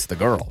just gets the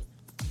girl.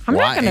 I'm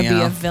not going to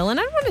be a villain.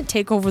 I don't want to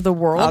take over the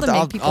world and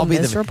make people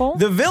miserable.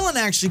 The villain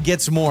actually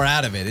gets more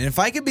out of it. And if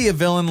I could be a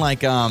villain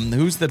like,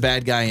 who's the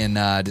bad guy in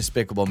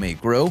Despicable Me?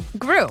 Gru?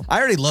 I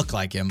already look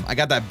like him. I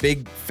got that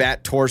big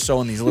fat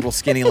torso and these little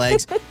skinny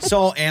legs.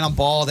 And I'm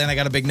bald and I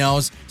got a big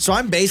nose. So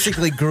I'm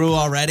basically Gru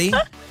already.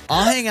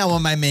 I'll hang out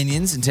with my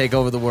minions and take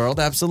over the world.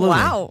 Absolutely.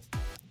 Wow.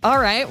 All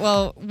right.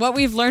 Well, what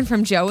we've learned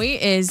from Joey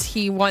is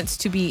he wants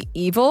to be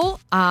evil.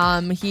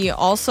 He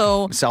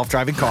also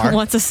self-driving car.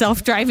 Wants a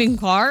self-driving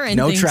car and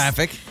no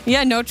traffic.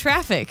 Yeah, no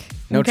traffic.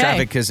 No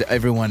traffic because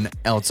everyone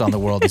else on the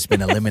world has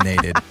been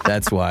eliminated.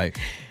 That's why.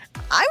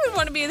 I would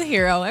want to be the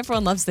hero.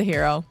 Everyone loves the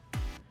hero.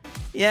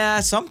 Yeah,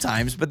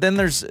 sometimes. But then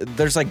there's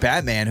like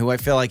Batman, who I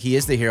feel like he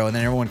is the hero, and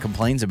then everyone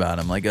complains about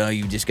him. Like, oh,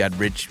 you just got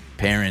rich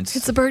parents.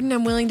 It's a burden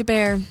I'm willing to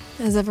bear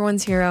as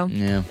everyone's hero.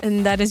 Yeah.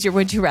 And that is your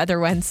Would You Rather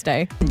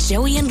Wednesday.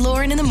 Joey and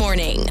Lauren in the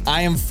morning.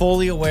 I am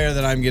fully aware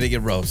that I'm going to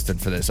get roasted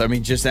for this. I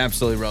mean, just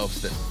absolutely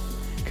roasted.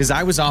 Because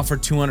I was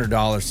offered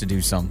 $200 to do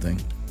something.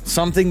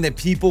 Something that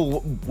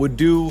people would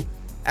do.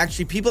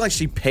 Actually, people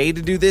actually pay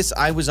to do this.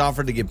 I was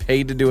offered to get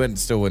paid to do it and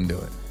still wouldn't do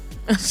it.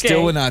 Okay.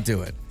 Still would not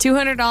do it.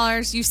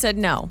 $200, you said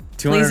no.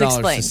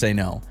 $200 to say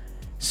no.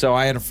 So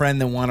I had a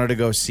friend that wanted to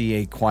go see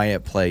A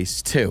Quiet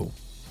Place 2,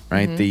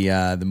 right?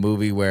 Mm-hmm. The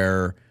movie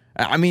where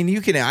I mean,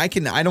 I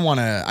don't want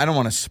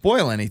to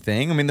spoil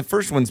anything. I mean, the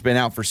first one's been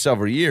out for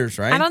several years,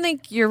 right? I don't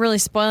think you're really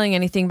spoiling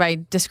anything by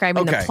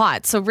describing the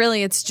plot. So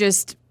really it's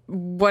just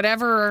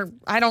whatever.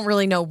 I don't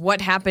really know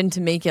what happened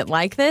to make it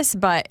like this,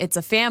 but it's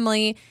a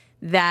family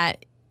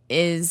that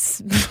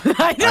is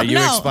I don't know. Are you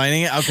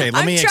explaining it? Okay,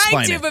 let me explain it. I'm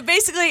trying to, but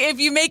basically if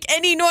you make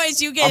any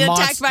noise, you get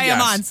attacked by a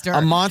monster.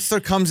 A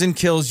monster comes and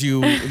kills you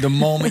the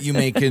moment you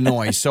make a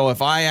noise. So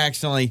if I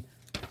accidentally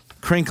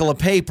crinkle a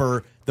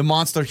paper, the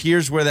monster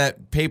hears where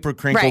that paper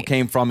crinkle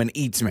came from and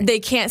eats me. They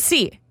can't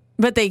see,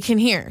 but they can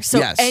hear.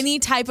 So any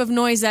type of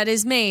noise that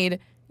is made,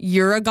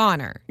 you're a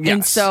goner. Yes.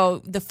 And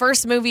so the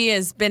first movie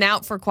has been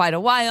out for quite a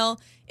while.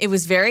 It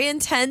was very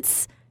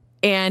intense.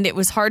 And it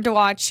was hard to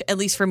watch, at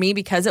least for me,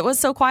 because it was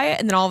so quiet.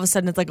 And then all of a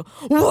sudden it's like,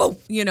 whoa,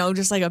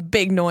 just like a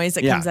big noise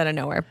that comes out of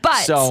nowhere.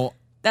 But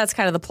that's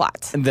kind of the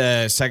plot.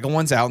 The second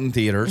one's out in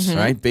theaters,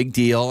 right? Big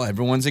deal.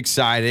 Everyone's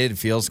excited. It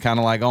feels kind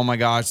of like, oh my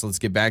gosh, let's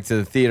get back to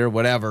the theater,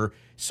 whatever.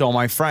 So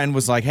my friend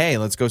was like, hey,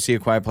 let's go see A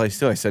Quiet Place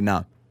 2. I said,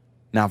 no,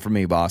 not for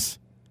me, boss.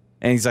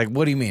 And he's like,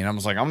 what do you mean? I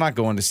was like, I'm not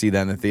going to see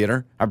that in the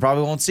theater. I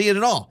probably won't see it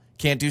at all.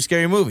 Can't do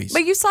scary movies.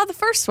 But you saw the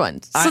first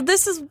one. So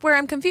this is where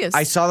I'm confused.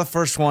 I saw the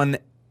first one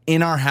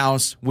in our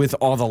house with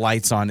all the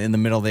lights on in the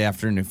middle of the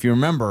afternoon. If you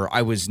remember,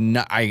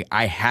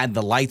 I had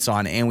the lights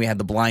on and we had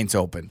the blinds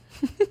open.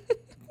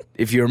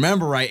 If you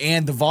remember right,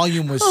 and the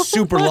volume was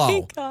super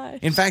low. Gosh.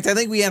 In fact, I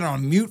think we had it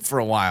on mute for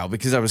a while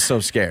because I was so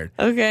scared.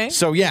 Okay.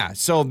 So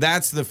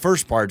that's the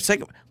first part.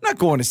 Second, I'm not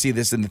going to see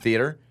this in the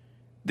theater.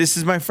 This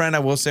is my friend. I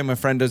will say my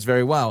friend does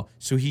very well.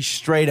 So he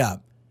straight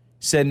up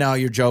said, no,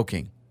 you're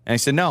joking. And I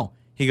said, no.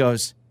 He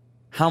goes,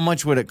 how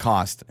much would it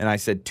cost? And I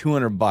said,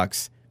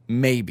 $200,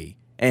 maybe.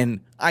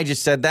 And I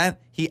just said that.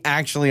 He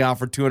actually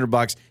offered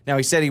 $200. Now,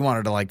 he said he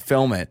wanted to,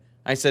 film it.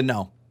 I said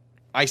no.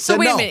 I said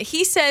no. So wait a minute.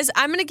 He says,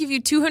 I'm going to give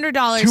you $200.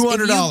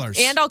 $200.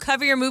 And I'll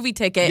cover your movie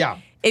ticket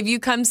if you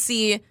come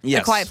see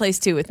A Quiet Place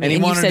 2 with me. And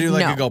he wanted to do no.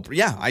 a GoPro.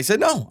 Yeah, I said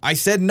no.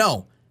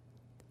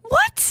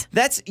 What?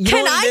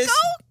 Can I go?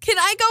 Can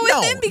I go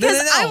with him? Because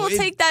I will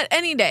take that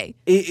any day.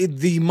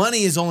 The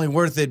money is only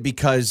worth it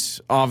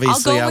because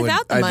obviously I'd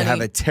have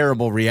a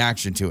terrible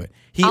reaction to it.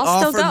 He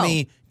offered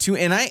me to,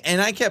 and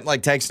I kept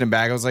texting him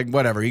back. I was like,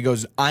 whatever. He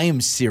goes, I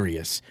am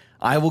serious.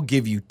 I will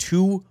give you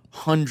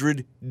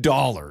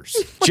 $200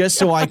 just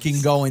so I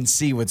can go and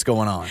see what's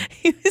going on.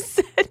 He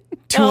said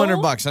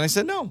 $200, and I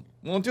said no,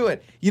 won't do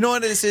it. You know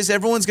what this is?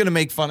 Everyone's going to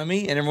make fun of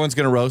me and everyone's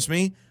going to roast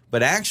me,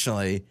 but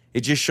actually,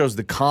 it just shows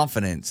the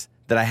confidence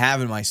that I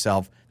have in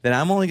myself that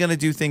I'm only going to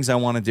do things I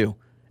want to do,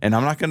 and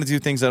I'm not going to do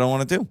things I don't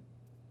want to do.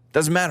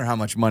 Doesn't matter how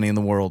much money in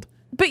the world.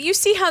 But you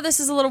see how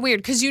this is a little weird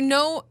because you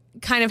know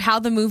kind of how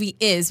the movie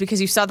is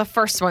because you saw the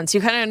first one. So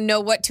you kind of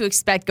know what to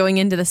expect going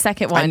into the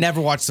second one. I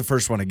never watched the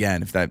first one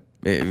again, if that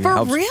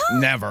helps. Real?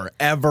 Never,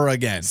 ever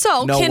again.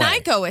 So no can way. I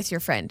go with your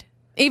friend?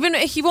 Even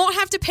he won't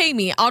have to pay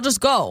me. I'll just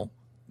go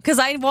because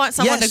I want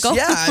someone to go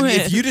with. I mean,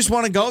 if you just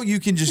want to go, you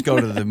can just go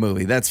to the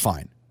movie. That's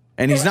fine.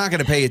 And he's not going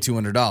to pay you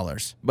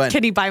 $200. But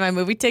Can he buy my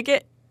movie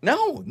ticket?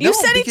 No. You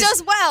said he because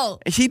does well.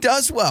 He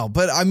does well.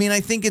 But, I mean, I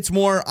think it's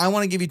more, I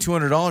want to give you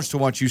 $200 to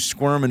watch you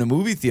squirm in a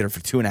movie theater for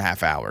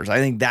 2.5 hours. I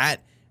think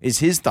that is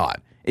his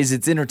thought, is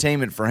it's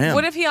entertainment for him.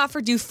 What if he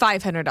offered you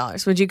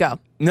 $500? Would you go?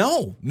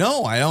 No,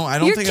 I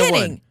don't You're think kidding.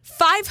 I would.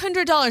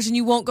 $500 and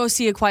you won't go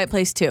see A Quiet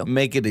Place 2.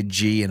 Make it a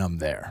G and I'm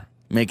there.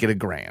 Make it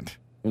 $1,000.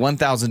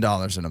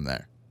 $1,000 and I'm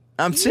there.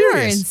 I'm You're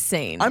serious.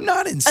 insane. I'm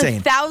not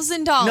insane.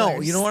 $1,000.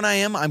 No, you know what I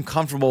am? I'm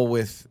comfortable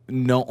with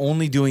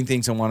only doing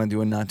things I want to do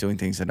and not doing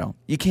things I don't.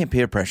 You can't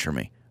peer pressure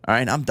me. All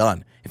right, I'm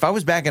done. If I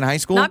was back in high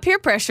school. Not peer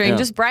pressuring,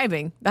 just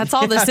bribing. That's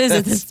all this is.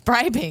 It's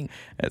bribing.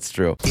 That's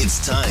true.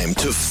 It's time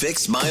to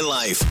fix my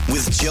life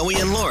with Joey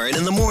and Lauren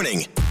in the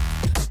morning.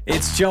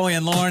 It's Joey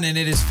and Lauren, and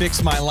it is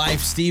Fix My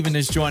Life. Steven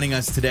is joining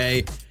us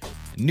today.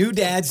 New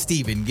dad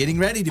Steven, getting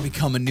ready to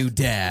become a new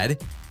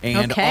dad.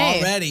 And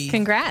okay.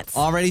 Congrats.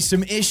 Already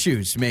some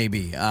issues,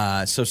 maybe.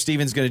 So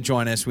Steven's going to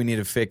join us. We need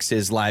to fix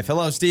his life.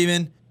 Hello,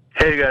 Steven.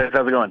 Hey guys,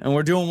 how's it going? And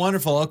we're doing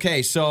wonderful.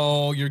 Okay,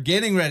 so you're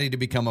getting ready to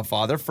become a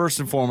father. First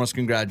and foremost,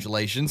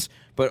 congratulations.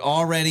 But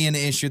already an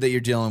issue that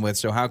you're dealing with.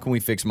 So how can we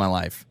fix my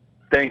life?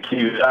 Thank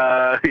you.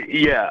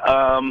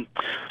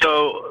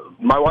 So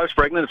my wife's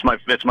pregnant.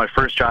 It's my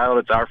first child.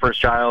 It's our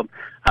first child.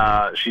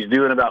 She's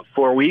due in about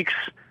 4 weeks,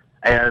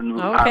 and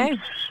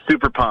I'm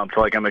super pumped.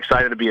 Like, I'm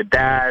excited to be a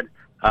dad.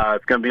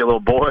 It's going to be a little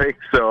boy,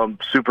 so I'm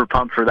super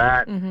pumped for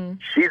that. Mm-hmm.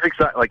 She's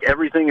excited. Like,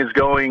 everything is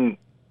going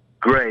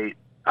great,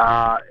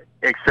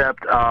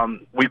 except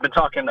we've been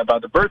talking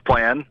about the birth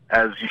plan,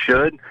 as you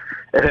should.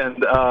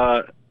 And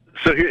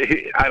so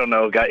I don't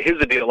know, guys. Here's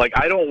the deal. Like,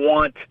 I'm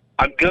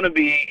going to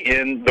be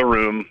in the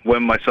room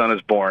when my son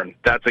is born.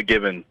 That's a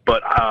given.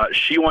 But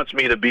she wants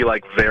me to be,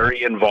 like,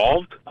 very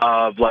involved,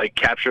 like,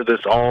 capture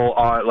this all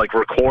on, like,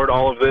 record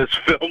all of this,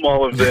 film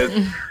all of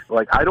this.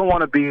 Like, I don't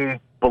want to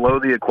be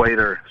below the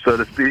equator, so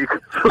to speak.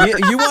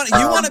 You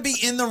want to be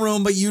in the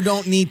room, but you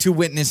don't need to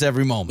witness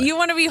every moment. You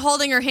want to be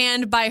holding her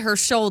hand by her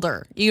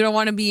shoulder. You don't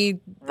want to be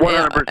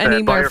 100%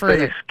 anywhere by her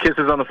further. face,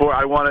 kisses on the floor.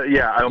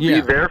 I'll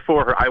be there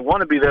for her. I want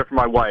to be there for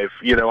my wife,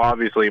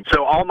 obviously.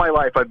 So all my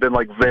life I've been,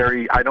 like,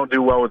 I don't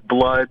do well with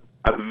blood.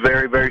 I'm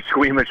very, very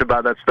squeamish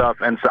about that stuff,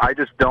 and so I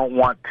just don't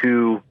want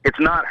to. It's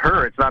not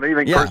her. It's not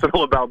anything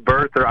personal about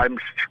birth,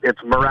 it's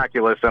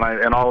miraculous,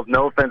 and all.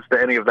 No offense to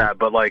any of that,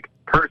 but, like,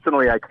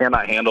 personally, I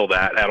cannot handle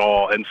that at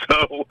all, and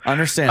so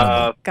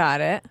understandable.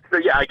 Got it. So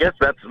yeah, I guess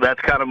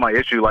that's kind of my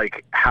issue.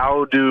 Like,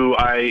 how do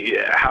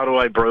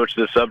I broach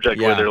this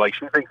subject with her? Like,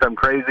 she thinks I'm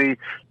crazy.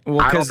 Well,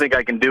 I don't think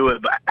I can do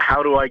it, but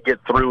how do I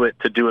get through it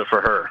to do it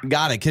for her?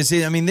 Got it. Because,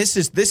 I mean, this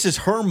is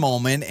her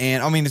moment,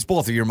 and, I mean, it's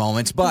both of your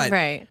moments, but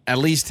at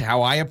least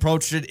how I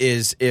approached it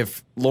is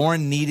if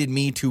Lauren needed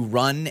me to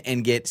run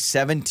and get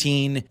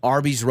 17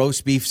 Arby's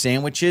roast beef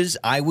sandwiches,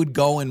 I would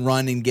go and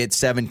run and get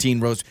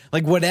 17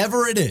 like,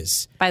 whatever it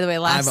is. By the way,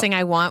 last thing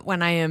I want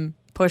when I am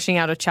pushing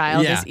out a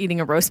child is eating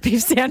a roast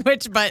beef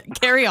sandwich, but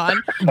carry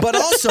on. But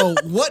also,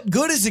 what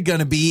good is it going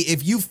to be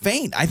if you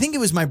faint? I think it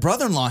was my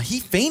brother-in-law. He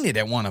fainted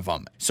at one of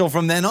them. So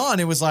from then on,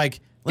 it was like,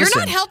 listen,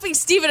 you're not helping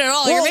Steven at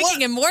all. You're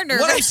making him more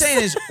nervous. What I'm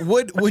saying is,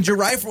 would your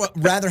wife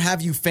rather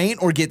have you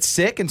faint or get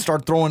sick and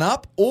start throwing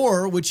up?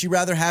 Or would she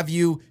rather have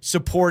you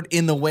support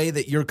in the way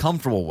that you're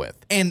comfortable with?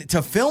 And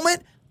to film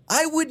it,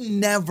 I would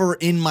never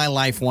in my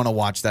life want to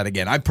watch that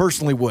again. I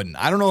personally wouldn't.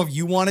 I don't know if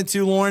you wanted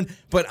to, Lauren,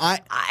 but I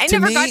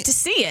never got to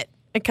see it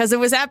because it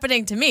was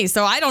happening to me.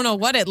 So I don't know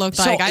what it looked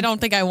like. I don't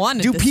think I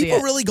wanted to see it. Do people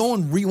really go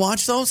and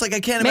rewatch those? Like, I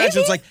can't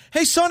imagine. It's like,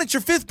 hey, son, it's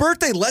your 5th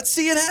birthday. Let's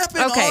see it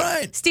happen. Okay. All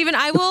right. Steven,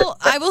 I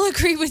will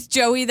agree with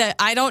Joey that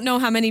I don't know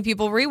how many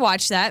people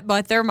rewatch that,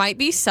 but there might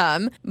be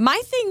some.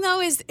 My thing, though,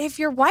 is if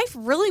your wife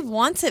really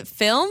wants it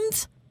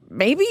filmed,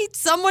 maybe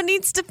someone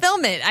needs to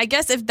film it. I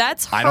guess if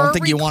that's her I don't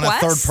think request, you want a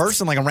third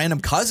person, like a random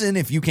cousin,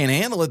 if you can't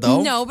handle it,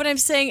 though. No, but I'm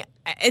saying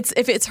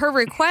if it's her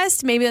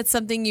request, maybe that's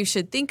something you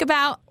should think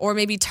about or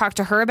maybe talk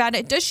to her about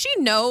it. Does she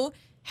know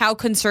how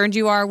concerned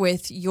you are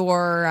with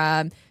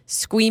your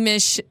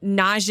squeamish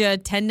nausea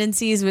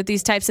tendencies with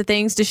these types of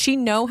things? Does she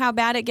know how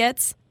bad it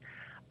gets?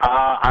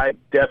 I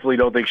definitely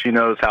don't think she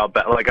knows how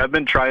bad. Like, I've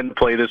been trying to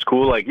play this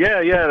cool. Like,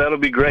 yeah, that'll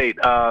be great.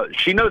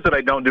 She knows that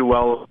I don't do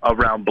well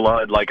around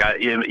blood. Like,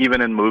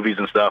 even in movies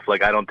and stuff,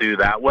 like, I don't do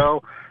that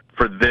well.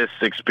 For this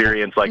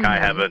experience, like,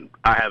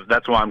 mm-hmm.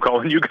 That's why I'm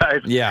calling you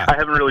guys. Yeah. I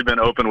haven't really been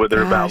open with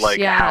her about,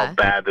 like, how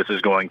bad this is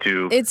going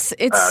to It's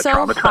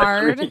so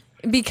hard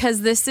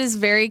because this is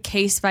very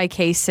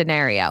case-by-case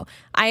scenario.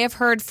 I have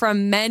heard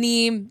from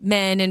many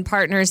men and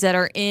partners that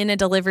are in a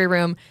delivery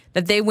room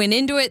that they went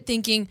into it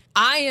thinking,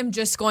 I am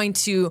just going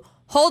to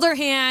hold her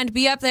hand,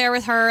 be up there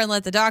with her, and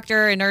let the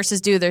doctor and nurses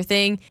do their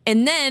thing.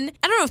 And then,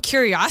 I don't know if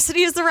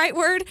curiosity is the right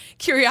word.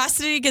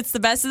 Curiosity gets the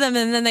best of them,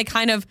 and then they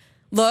kind of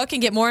look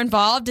and get more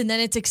involved, and then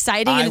it's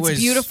exciting and it's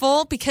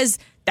beautiful because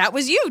that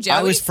was you, Joey.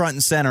 I was front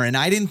and center, and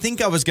I didn't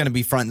think I was going to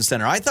be front and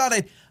center. I thought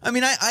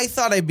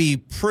I'd be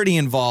pretty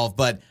involved,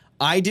 but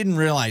I didn't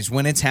realize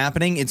when it's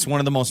happening, it's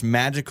one of the most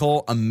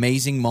magical,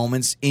 amazing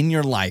moments in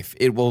your life.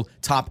 It will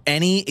top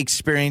any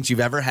experience you've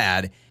ever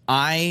had.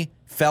 I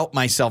felt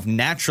myself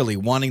naturally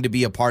wanting to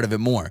be a part of it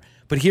more.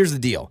 But here's the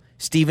deal.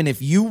 Steven,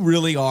 if you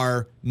really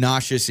are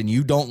nauseous and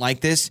you don't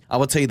like this, I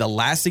will tell you the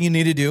last thing you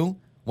need to do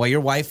while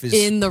your wife is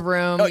in the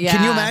room. Can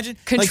you imagine?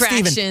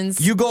 Contractions. Like,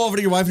 Steven, you go over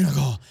to your wife and you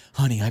go,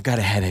 honey, I've got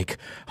a headache.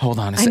 Hold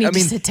on a second. I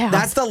mean, sit down.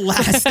 That's the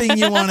last thing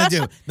you want to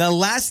do. The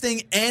last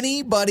thing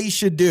anybody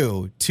should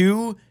do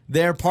to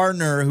their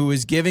partner who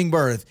is giving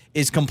birth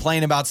is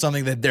complain about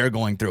something that they're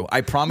going through.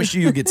 I promise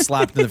you get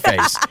slapped in the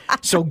face.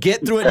 So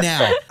get through it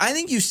now. I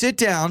think you sit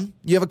down,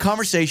 you have a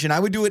conversation. I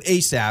would do it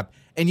ASAP,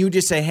 and you would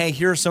just say, hey,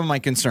 here are some of my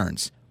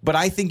concerns. But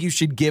I think you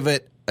should give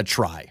it a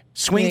try.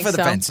 Swing for the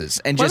fences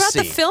and just see.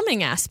 What about the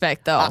filming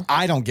aspect, though?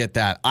 I don't get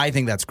that. I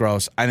think that's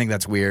gross. I think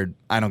that's weird.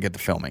 I don't get the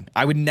filming.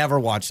 I would never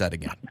watch that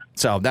again.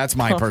 So that's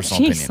my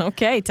personal opinion.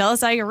 Okay, tell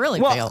us how you really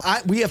feel.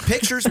 We have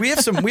pictures. We have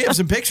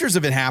some pictures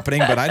of it happening,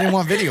 but I didn't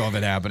want video of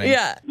it happening.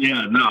 Yeah.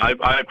 Yeah. No,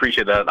 I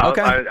appreciate that.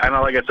 Okay. I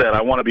know, like I said,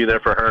 I want to be there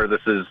for her.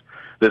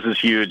 This is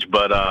huge,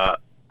 but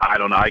I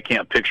don't know. I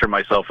can't picture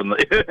myself in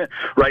the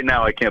right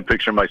now. I can't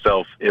picture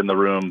myself in the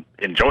room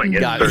enjoying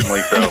it. Certainly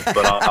so,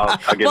 but I'll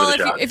give it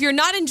a shot. If you're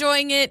not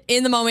enjoying it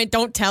in the moment,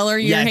 don't tell her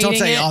you're hating it. Don't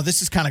say, oh,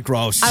 this is kind of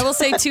gross. I will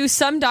say too,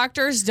 some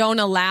doctors don't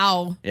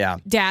allow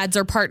dads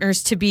or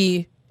partners to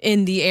be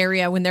in the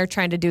area when they're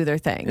trying to do their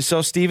thing.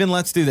 So, Steven,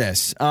 let's do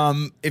this.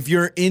 If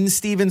you're in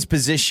Steven's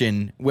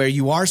position where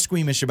you are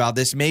squeamish about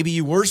this, maybe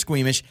you were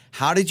squeamish,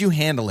 how did you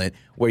handle it?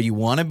 Where you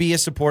want to be a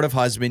supportive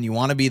husband, you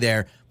want to be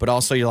there, but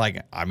also you're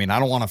like, I mean, I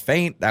don't want to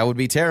faint. That would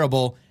be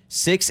terrible.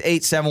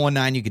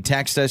 68719. You can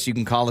text us. You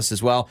can call us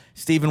as well.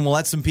 Steven, we'll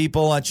let some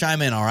people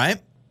chime in, all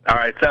right? All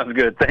right, sounds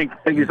good. Thank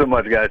you so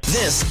much, guys.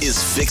 This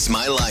is Fix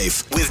My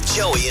Life with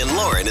Joey and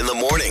Lauren in the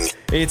morning.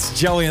 It's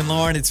Joey and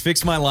Lauren. It's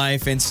Fix My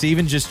Life, and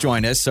Steven just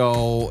joined us.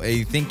 So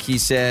I think he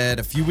said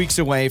a few weeks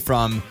away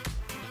from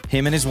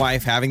him and his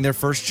wife having their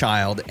first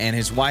child, and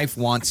his wife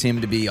wants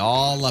him to be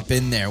all up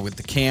in there with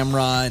the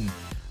camera. And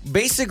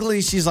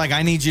basically, she's like,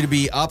 I need you to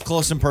be up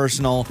close and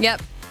personal.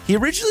 Yep. He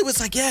originally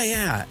was like,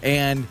 yeah.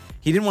 And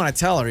he didn't want to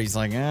tell her. He's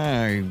like,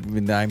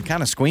 I'm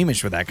kind of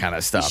squeamish with that kind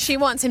of stuff. She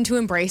wants him to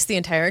embrace the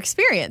entire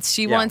experience.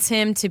 She wants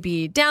him to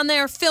be down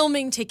there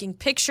filming, taking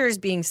pictures,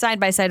 being side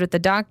by side with the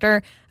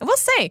doctor. I will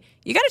say,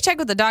 you got to check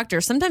with the doctor.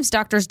 Sometimes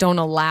doctors don't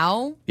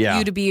allow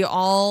you to be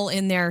all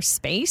in their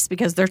space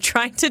because they're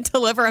trying to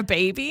deliver a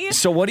baby.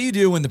 So what do you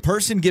do when the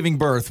person giving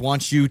birth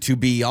wants you to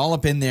be all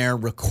up in there,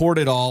 record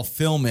it all,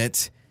 film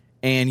it,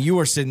 and you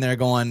are sitting there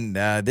going,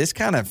 this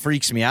kind of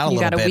freaks me out a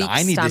little bit.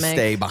 I need to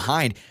stay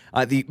behind.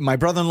 My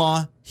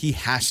brother-in-law, he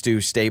has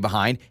to stay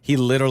behind. He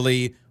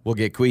literally will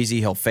get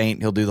queasy. He'll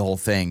faint. He'll do the whole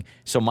thing.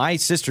 So my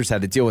sisters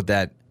had to deal with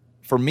that.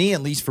 For me,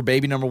 at least for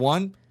baby number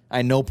one, I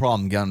had no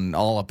problem getting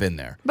all up in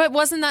there. But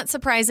wasn't that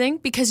surprising?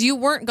 Because you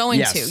weren't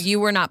going to.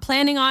 You were not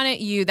planning on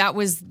it. That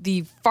was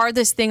the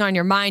farthest thing on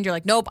your mind. You're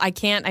like, nope, I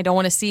can't. I don't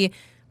want to see.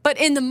 But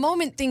in the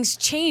moment, things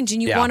change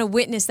and you want to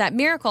witness that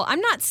miracle.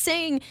 I'm not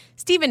saying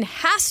Steven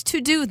has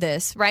to do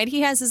this, right?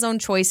 He has his own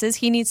choices.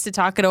 He needs to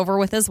talk it over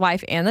with his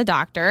wife and the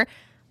doctor.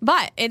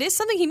 But it is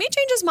something he may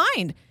change his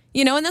mind,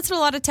 and that's what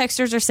a lot of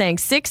texters are saying.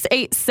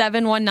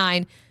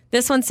 68719.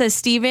 This one says,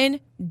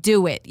 Steven,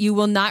 do it. You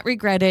will not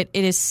regret it.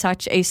 It is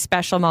such a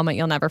special moment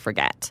you'll never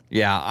forget.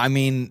 Yeah, I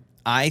mean,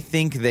 I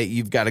think that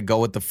you've got to go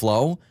with the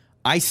flow.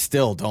 I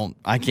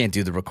can't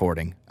do the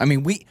recording. I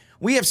mean,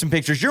 we have some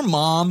pictures. Your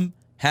mom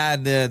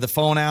had the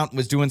phone out,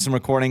 was doing some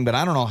recording, but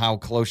I don't know how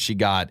close she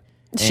got.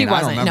 She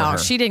wasn't. No,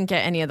 she didn't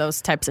get any of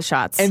those types of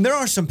shots. And there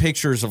are some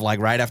pictures of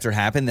right after it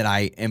happened that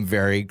I am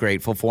very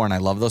grateful for, and I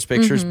love those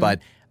pictures, but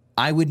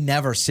I would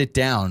never sit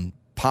down,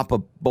 pop a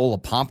bowl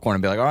of popcorn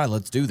and be like, all right,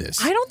 let's do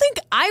this. I don't think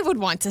I would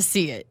want to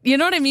see it. You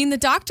know what I mean? The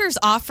doctors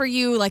offer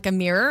you a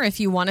mirror if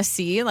you want to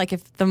see,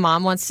 if the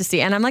mom wants to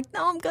see. And I'm like,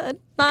 no, I'm good.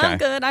 I'm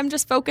good. I'm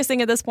just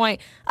focusing at this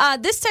point.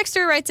 This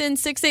texter writes in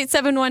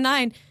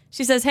 68719.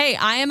 She says, hey,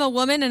 I am a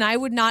woman and I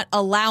would not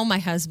allow my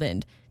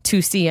husband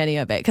to see any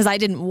of it because I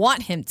didn't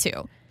want him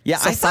to. Yeah,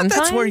 so I thought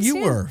that's where you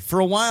were. For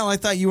a while, I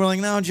thought you were like,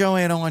 no,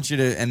 Joey, I don't want you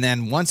to. And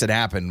then once it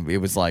happened, it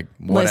was like,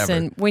 whatever.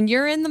 Listen, when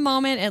you're in the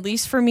moment, at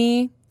least for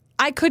me,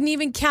 I couldn't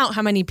even count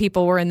how many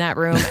people were in that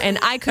room. And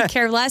I could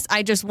care less.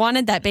 I just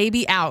wanted that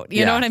baby out.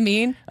 You know what I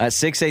mean?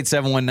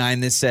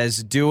 68719, this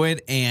says, do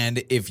it.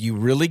 And if you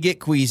really get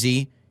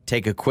queasy,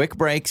 take a quick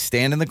break,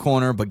 stand in the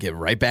corner, but get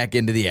right back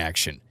into the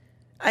action.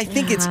 I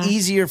think it's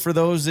easier for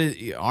those that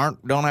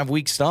don't have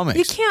weak stomachs.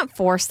 You can't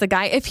force the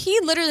guy. If he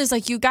literally is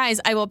like, you guys,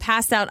 I will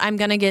pass out. I'm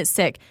going to get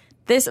sick.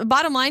 This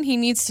bottom line, he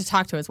needs to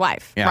talk to his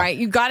wife, right?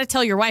 You got to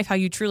tell your wife how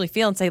you truly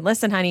feel and say,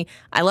 listen, honey,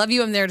 I love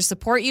you. I'm there to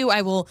support you.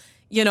 I will,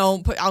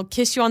 I'll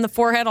kiss you on the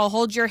forehead. I'll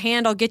hold your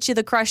hand. I'll get you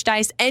the crushed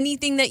ice,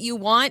 anything that you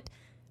want.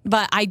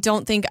 But I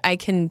don't think I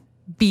can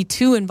be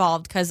too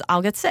involved because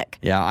I'll get sick.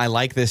 Yeah, I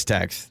like this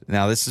text.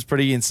 Now, this is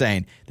pretty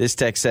insane. This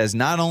text says,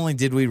 not only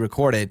did we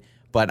record it,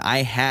 but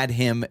I had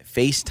him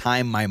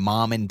FaceTime my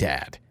mom and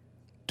dad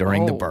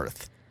during the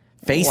birth.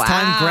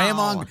 FaceTime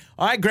Grandma.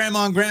 All right,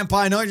 Grandma and Grandpa,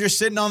 I know you're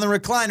sitting on the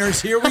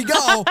recliners. Here we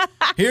go.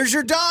 Here's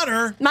your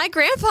daughter. My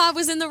grandpa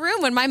was in the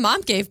room when my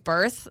mom gave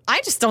birth.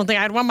 I just don't think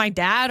I'd want my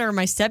dad or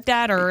my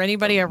stepdad or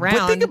anybody around.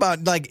 But think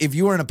about, like, if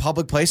you were in a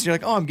public place and you're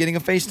like, oh, I'm getting a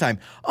FaceTime.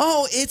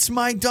 Oh, it's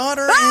my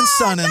daughter and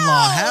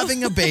son-in-law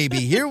having a baby.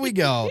 Here we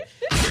go.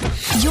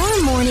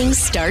 Your mornings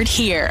start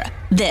here.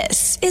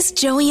 This is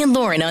Joey and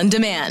Lauren on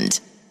Demand.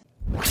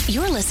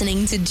 You're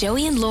listening to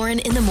Joey and Lauren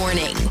in the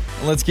morning.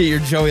 Let's get your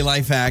Joey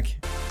life hack.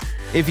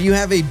 If you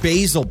have a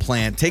basil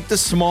plant, take the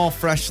small,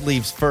 fresh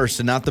leaves first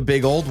and not the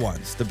big old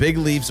ones. The big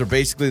leaves are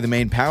basically the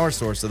main power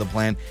source of the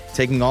plant.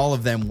 Taking all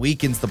of them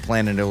weakens the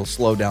plant and it will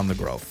slow down the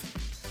growth.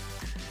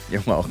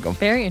 You're welcome.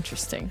 Very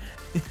interesting.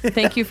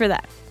 Thank you for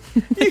that.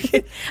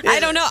 I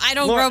don't know. I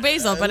don't grow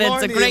basil, but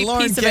it's a great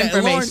piece of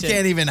information. Lauren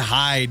can't even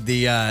hide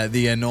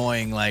the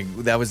annoying, like,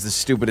 that was the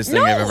stupidest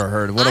thing I've ever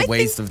heard. What a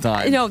waste of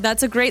time. No,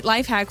 that's a great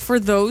life hack for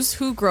those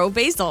who grow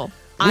basil.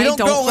 We don't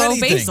grow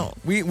anything. Basil.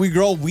 We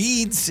grow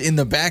weeds in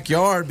the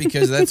backyard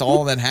because that's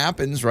all that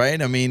happens,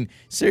 right? I mean,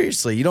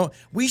 seriously,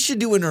 we should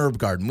do an herb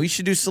garden. We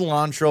should do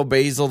cilantro,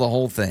 basil, the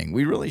whole thing.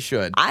 We really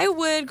should. I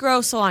would grow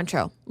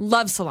cilantro.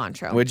 Love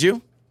cilantro. Would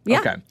you?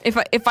 Yeah. Okay.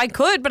 If I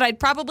could, but I'd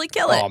probably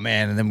kill it. Oh,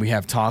 man. And then we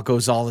have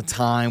tacos all the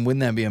time.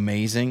 Wouldn't that be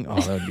amazing? Oh,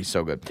 that would be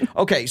so good.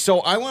 Okay. So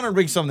I want to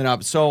bring something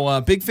up.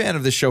 So big fan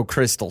of the show,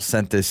 Crystal,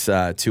 sent this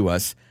to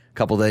us a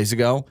couple days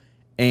ago.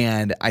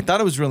 And I thought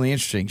it was really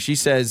interesting. She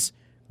says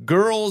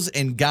girls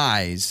and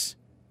guys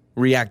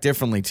react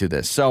differently to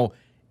this. So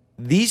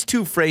these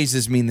two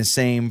phrases mean the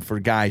same for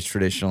guys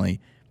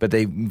traditionally, but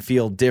they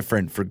feel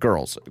different for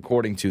girls,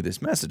 according to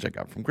this message I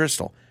got from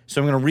Crystal.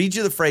 So I'm going to read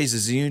you the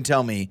phrases and you can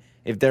tell me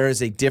if there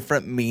is a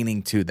different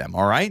meaning to them,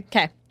 all right?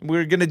 Okay.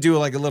 We're going to do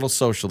like a little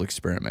social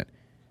experiment.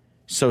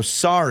 So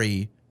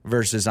sorry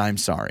versus I'm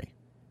sorry.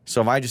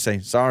 So if I just say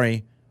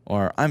sorry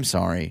or I'm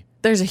sorry.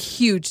 There's a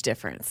huge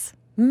difference.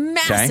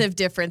 Massive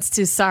difference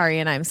to sorry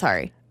and I'm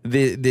sorry.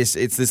 It's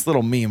this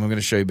little meme I'm going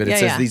to show you, but it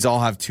says these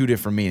all have two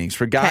different meanings.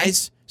 For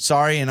guys,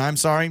 sorry and I'm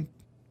sorry,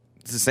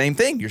 it's the same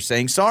thing. You're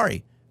saying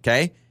sorry,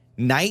 okay?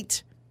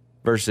 Night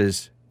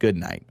versus good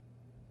night.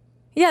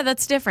 Yeah,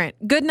 that's different.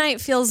 Good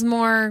night feels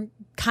more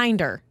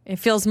kinder. It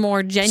feels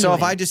more genuine. So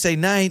if I just say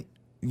night,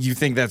 you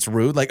think that's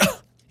rude? Like,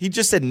 oh, he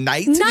just said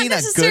night to me, not good night? Not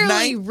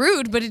necessarily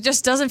rude, but it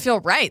just doesn't feel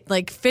right.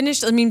 Like,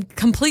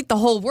 complete the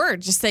whole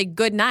word. Just say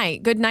good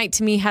night. Good night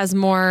to me has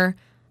more,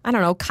 I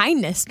don't know,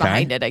 kindness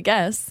behind it, I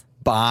guess.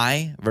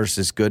 Bye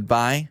versus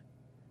goodbye.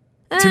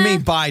 To me,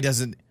 bye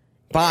doesn't.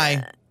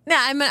 Bye. Yeah,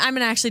 I'm going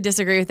to actually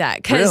disagree with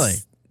that. Really?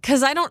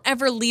 Because I don't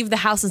ever leave the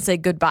house and say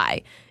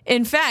goodbye.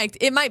 In fact,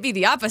 it might be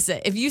the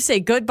opposite. If you say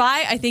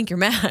goodbye, I think you're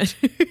mad.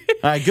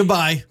 All right,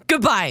 goodbye.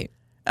 Goodbye.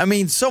 I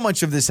mean, so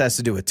much of this has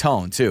to do with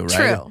tone, too,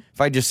 right? True. If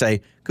I just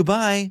say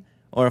goodbye,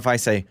 or if I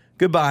say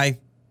goodbye,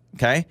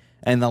 okay?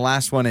 And the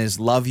last one is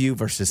love you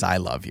versus I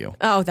love you.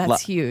 Oh,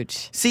 that's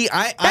huge. See,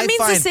 That means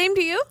the same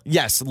to you?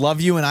 Yes,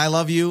 love you and I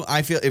love you.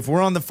 I feel if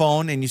we're on the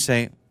phone and you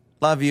say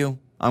love you,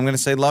 I'm going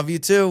to say love you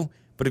too.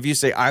 But if you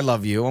say I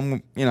love you,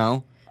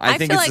 I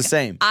think it's the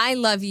same. I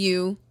love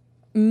you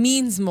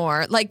means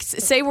more. Like,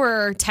 say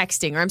we're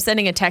texting or I'm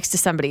sending a text to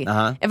somebody.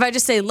 If I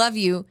just say love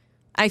you,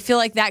 I feel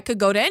like that could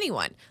go to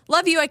anyone.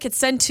 Love you, I could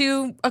send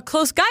to a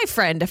close guy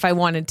friend if I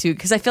wanted to,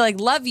 because I feel like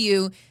love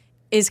you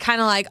is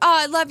kind of like, oh,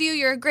 I love you.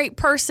 You're a great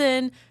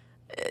person.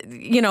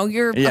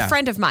 You're a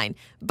friend of mine.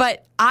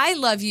 But I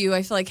love you,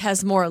 I feel like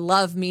has more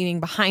love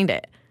meaning behind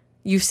it.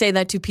 You say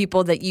that to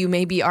people that you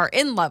maybe are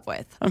in love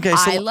with. Okay,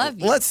 so I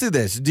love you. Let's do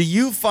this. Do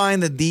you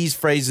find that these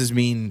phrases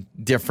mean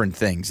different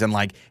things? And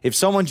like, if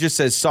someone just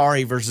says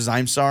sorry versus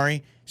I'm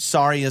sorry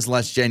is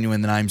less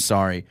genuine than I'm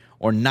sorry.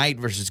 Or night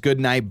versus good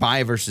night,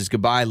 bye versus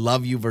goodbye,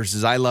 love you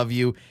versus I love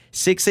you.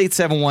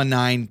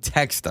 68719,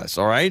 text us,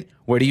 all right?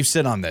 Where do you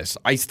sit on this?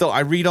 I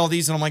read all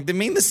these and I'm like, they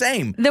mean the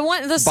same.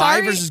 The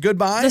sorry, bye versus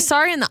goodbye? The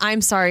sorry and the I'm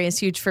sorry is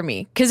huge for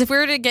me. Because if we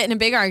were to get in a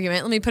big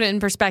argument, let me put it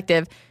in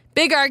perspective.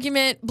 Big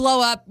argument,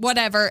 blow up,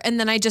 whatever, and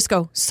then I just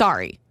go,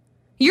 sorry.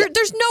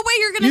 There's no way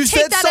you're going to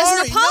take that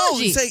sorry. as an apology.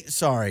 No, you say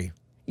sorry.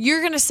 You're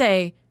going to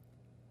say,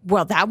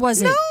 well, that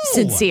wasn't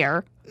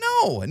sincere.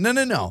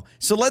 No.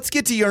 So let's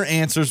get to your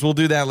answers. We'll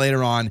do that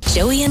later on.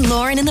 Joey and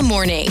Lauren in the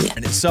morning.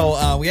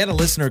 So we had a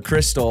listener,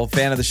 Crystal,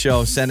 fan of the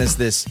show, send us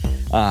this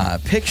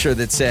picture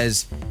that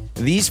says,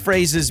 these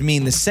phrases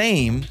mean the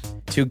same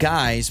to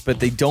guys, but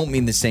they don't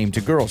mean the same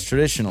to girls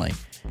traditionally.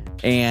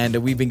 And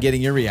we've been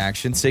getting your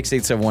reaction.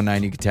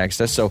 68719, you can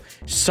text us. So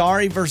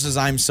sorry versus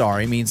I'm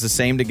sorry means the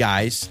same to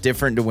guys,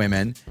 different to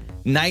women.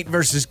 Night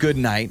versus good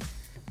night.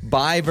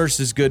 Bye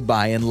versus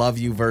goodbye. And love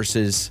you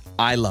versus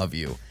I love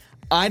you.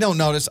 I don't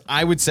notice.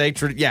 I would say,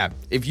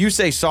 if you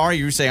say sorry,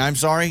 you say I'm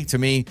sorry, to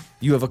me,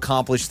 you have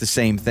accomplished the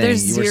same thing.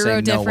 There's you were zero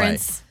saying,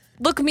 difference.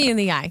 No way. Look me in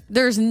the eye.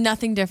 There's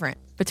nothing different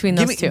between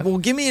those two. Well,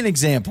 give me an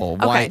example.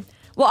 Okay. Why?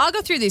 Well, I'll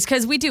go through these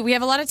because we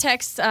have a lot of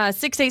texts.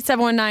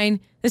 68719.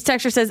 This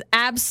texter says,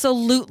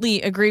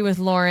 absolutely agree with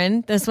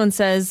Lauren. This one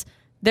says,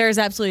 there's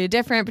absolutely a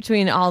difference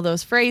between all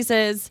those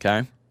phrases.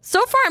 Okay.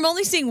 So far, I'm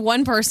only seeing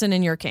one person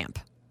in your camp.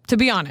 to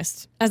be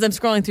honest, as I'm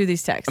scrolling through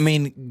these texts. I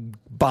mean,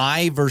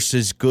 bye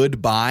versus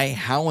goodbye.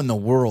 How in the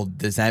world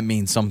does that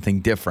mean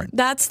something different?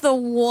 That's the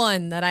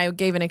one that I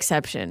gave an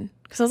exception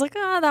because I was like,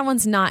 that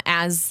one's not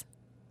as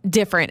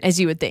different as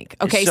you would think.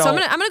 Okay, so I'm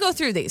gonna go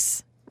through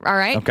these. All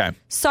right. Okay.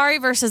 Sorry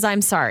versus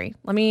I'm sorry.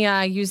 Let me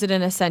use it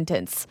in a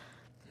sentence.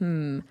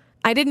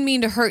 I didn't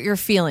mean to hurt your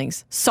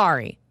feelings.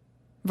 Sorry.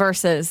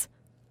 Versus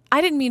I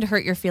didn't mean to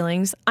hurt your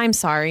feelings. I'm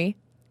sorry.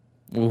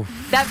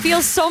 Oof. That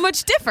feels so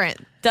much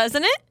different,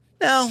 doesn't it?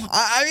 No,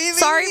 I mean,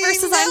 sorry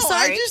versus no, I'm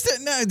sorry.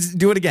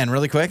 Do it again,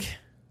 really quick.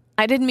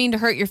 I didn't mean to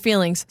hurt your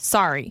feelings.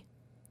 Sorry.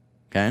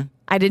 Okay.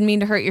 I didn't mean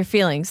to hurt your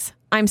feelings.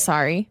 I'm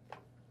sorry.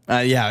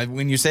 Yeah,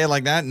 when you say it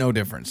like that, no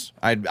difference.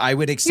 I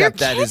would accept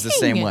that as the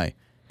same way.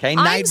 Okay,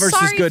 night versus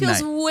sorry good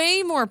feels night.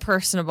 way more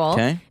personable.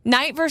 Okay.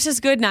 Night versus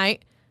good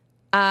night.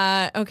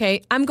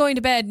 Okay, I'm going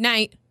to bed.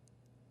 Night.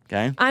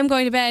 Okay. I'm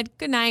going to bed.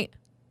 Good night.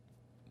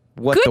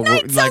 What good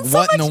night sounds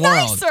what so in the much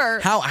world? nicer.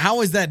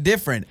 How is that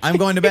different? I'm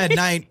going to bed.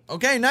 Night.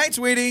 Okay, night,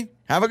 sweetie.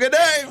 Have a good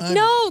day.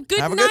 No, good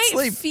Have a night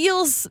good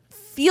sleep.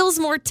 feels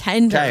more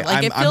tender. Okay,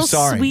 like it feels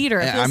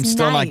sweeter. It feels I'm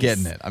still nice. not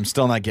getting it. I'm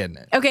still not getting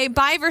it. Okay,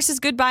 bye versus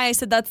goodbye. I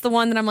said that's the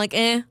one that I'm like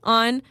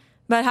on.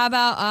 But how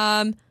about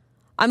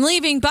I'm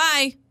leaving.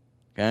 Bye.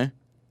 Okay.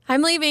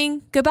 I'm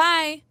leaving.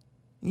 Goodbye.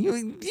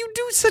 You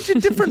do such a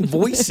different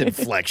voice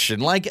inflection.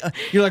 Like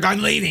you're like,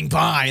 I'm leaving,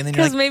 bye. And then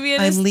you're like, maybe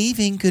I'm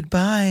leaving,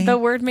 goodbye. The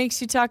word makes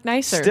you talk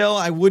nicer. Still,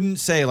 I wouldn't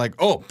say like,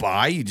 oh,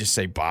 bye. You just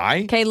say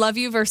bye. Okay, love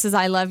you versus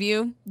I love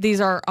you.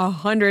 These are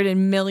 100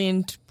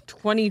 million,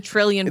 20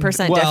 trillion %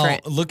 different. Well,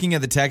 looking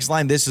at the text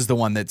line, this is the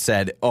one that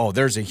said, oh,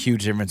 there's a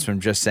huge difference from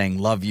just saying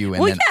love you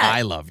and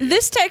I love you.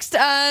 This text,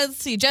 let's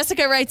see,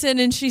 Jessica writes in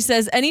and she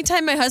says,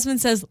 anytime my husband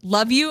says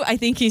love you, I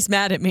think he's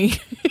mad at me.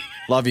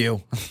 Love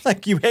you.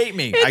 Like you hate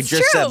me. It's I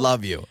just true. said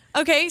love you.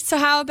 Okay, so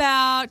how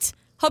about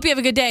hope you have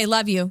a good day,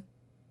 love you,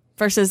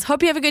 versus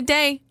hope you have a good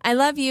day, I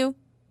love you.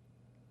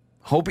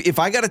 If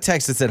I got a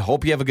text that said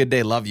hope you have a good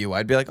day, love you,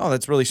 I'd be like, oh,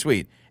 that's really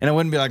sweet. And I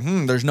wouldn't be like,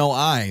 there's no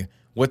I.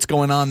 What's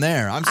going on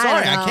there? I'm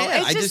sorry, I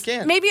can't. I just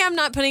can't. Maybe I'm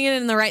not putting it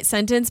in the right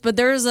sentence, but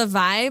there's a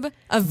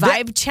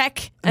vibe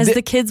check, as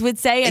the kids would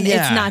say, and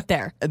it's not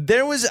there.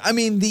 There was,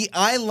 the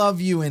I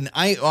love you, and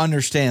I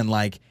understand,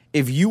 like,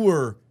 if you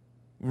were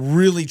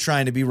really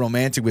trying to be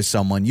romantic with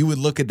someone, you would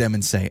look at them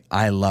and say,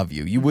 I love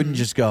you. You wouldn't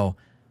just go,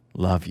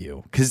 love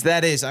you. Because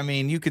that is,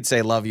 you could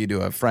say love you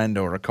to a friend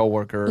or a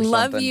coworker or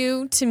love something.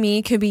 You, to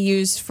me, could be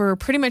used for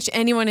pretty much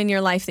anyone in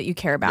your life that you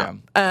care about.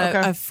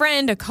 Yeah. A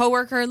friend, a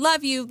coworker,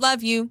 love you,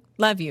 love you,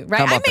 love you, right?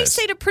 How I about may this?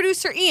 say to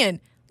producer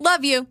Ian,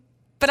 love you,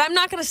 but I'm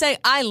not going to say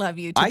I love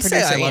you to producer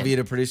Ian. I say I love you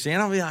to producer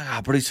Ian. I'll be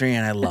like, producer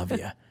Ian, I love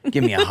you.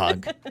 Give me a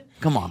hug.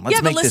 Come on, let's make this weird.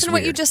 Yeah, but listen to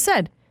what you just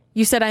said.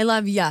 You said I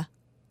love ya.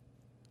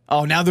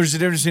 Oh, now there's a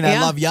difference between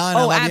I love ya and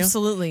I love you?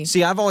 Absolutely.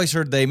 See, I've always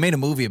heard they made a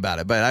movie about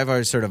it, but I've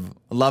always heard of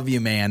love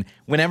you, man.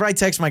 Whenever I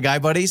text my guy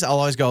buddies, I'll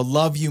always go,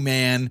 love you,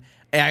 man.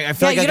 I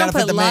feel like I gotta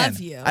put the man.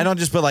 You. I don't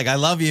just put like I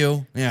love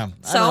you. Yeah.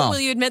 So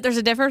will you admit there's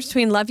a difference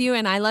between love you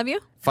and I love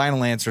you?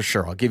 Final answer,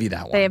 sure. I'll give you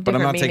that one. They have but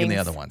I'm not different taking the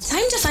meanings. other ones.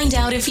 Time to find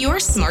out if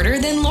you're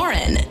smarter than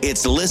Lauren.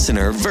 It's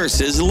listener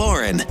versus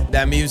Lauren.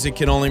 That music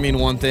can only mean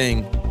one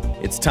thing.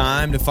 It's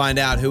time to find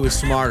out who is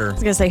smarter. I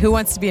was going to say, who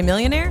wants to be a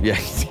millionaire? Yeah,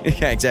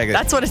 exactly.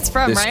 That's what it's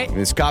from, right?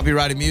 This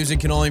copyrighted music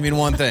can only mean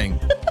one thing.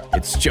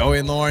 It's Joey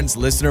and Lauren's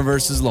Listener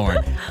versus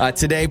Lauren.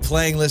 Today,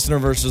 playing Listener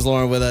versus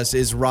Lauren with us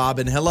is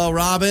Robin. Hello,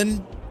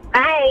 Robin.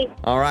 Hi.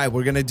 All right,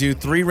 we're going to do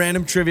 3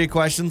 random trivia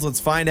questions.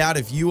 Let's find out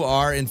if you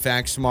are, in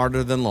fact,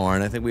 smarter than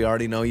Lauren. I think we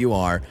already know you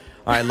are.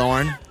 All right,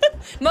 Lauren.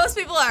 Most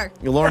people are.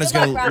 Lauren is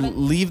going to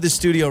leave the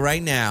studio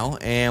right now,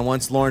 and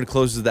once Lauren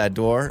closes that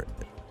door,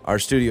 our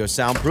studio is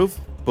soundproof.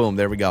 Boom,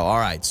 there we go. All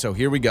right, so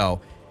here we go.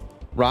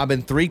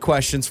 Robin, 3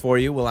 questions for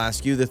you. We'll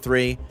ask you the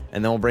 3,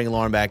 and then we'll bring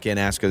Lauren back in,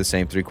 ask her the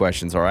same 3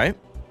 questions, all right?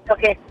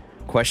 Okay.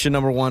 Question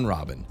number 1,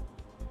 Robin.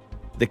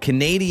 The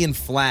Canadian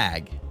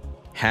flag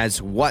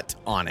has what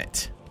on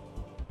it?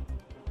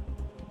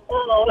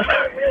 Oh.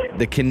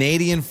 The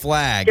Canadian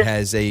flag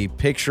has a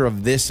picture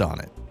of this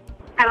on it.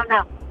 I don't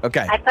know.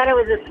 Okay. I thought it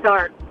was a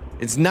star.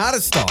 It's not a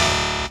star.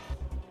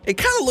 It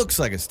kind of looks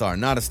like a star,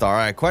 not a star. All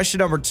right, question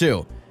number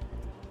 2.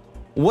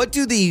 What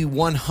do the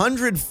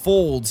 100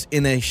 folds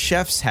in a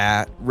chef's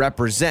hat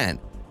represent?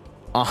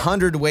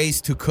 100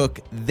 ways to cook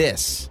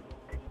this.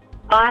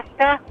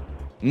 Pasta?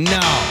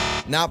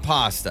 No, not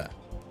pasta.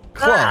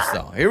 Close,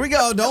 though. Here we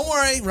go. Don't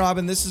worry,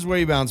 Robin. This is where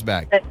you bounce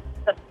back.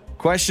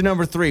 Question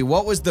number 3.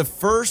 What was the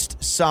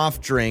first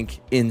soft drink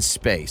in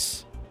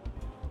space?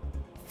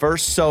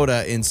 First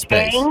soda in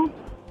space.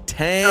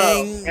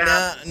 Tang?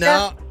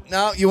 Oh,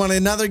 no. You want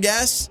another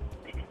guess?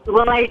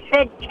 Well, I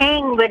said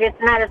Tang, but it's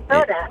not a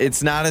soda.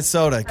 It's not a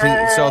soda.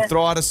 So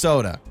throw out a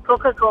soda.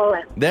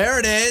 Coca-Cola. There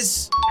it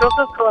is.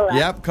 Coca-Cola.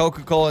 Yep,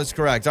 Coca-Cola is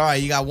correct. All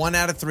right, you got 1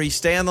 out of 3.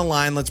 Stay on the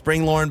line. Let's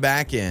bring Lauren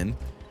back in,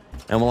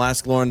 and we'll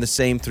ask Lauren the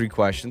same 3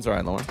 questions. All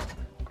right, Lauren.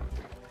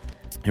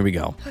 Here we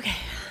go. Okay.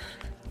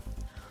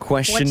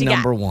 Question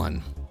number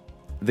 1.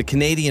 The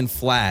Canadian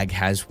flag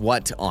has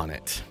what on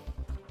it?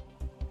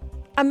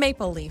 A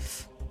maple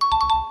leaf.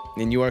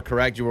 And you are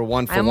correct. You were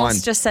 1 for 1. I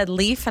almost just said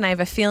leaf, and I have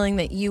a feeling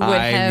that you would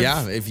have.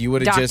 Yeah, if you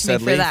would have just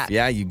said leaf,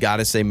 yeah, you got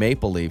to say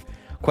maple leaf.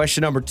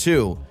 Question number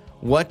 2.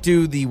 What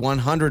do the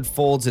 100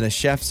 folds in a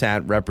chef's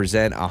hat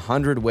represent?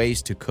 100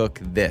 ways to cook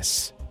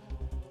this.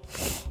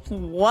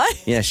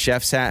 What? Yeah,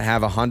 chef's hat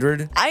have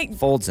 100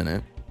 folds in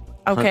it.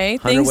 Okay,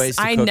 100 things ways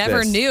to I cook never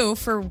this. knew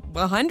for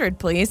 100,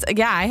 please.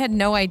 Yeah, I had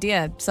no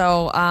idea.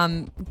 So,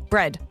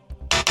 bread.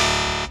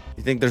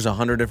 You think there's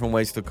 100 different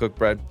ways to cook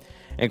bread?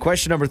 And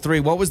question number 3,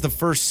 what was the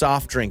first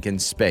soft drink in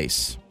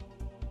space?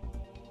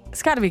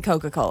 It's got to be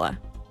Coca-Cola,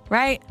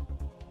 right?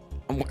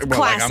 Well,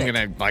 Classic. I'm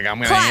gonna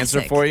Classic.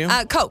 answer for you.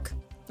 Coke.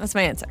 That's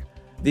my answer.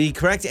 The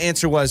correct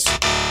answer was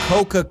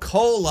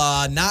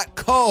Coca-Cola, not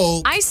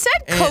Coke. I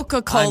said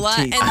Coca-Cola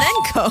and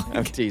then Coke.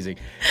 I'm teasing.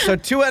 So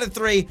 2 out of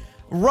 3.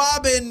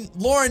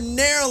 Lauren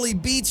narrowly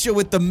beats you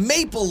with the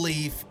maple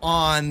leaf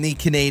on the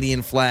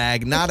Canadian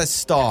flag, not a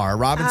star.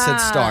 Robin said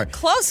star.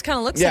 Close, kind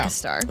of looks like a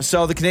star.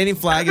 So the Canadian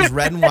flag is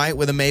red and white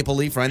with a maple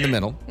leaf right in the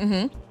middle.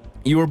 Mm-hmm.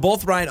 You were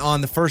both right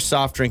on the first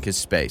soft drink is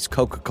space,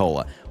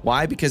 Coca-Cola.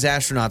 Why? Because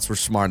astronauts were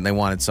smart and they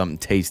wanted something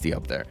tasty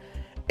up there.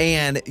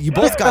 And you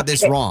both got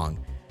this wrong.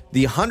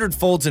 The 100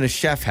 folds in a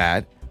chef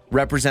hat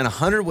represent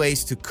 100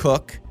 ways to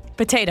cook.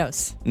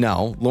 Potatoes.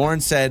 No. Lauren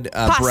said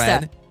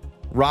bread.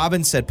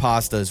 Robin said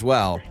pasta as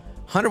well.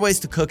 100 ways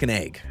to cook an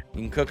egg.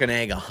 You can cook an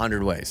egg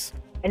 100 ways.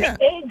 An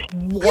egg?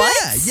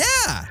 What?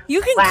 Yeah. You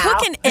can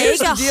cook an egg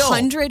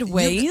 100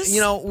 ways?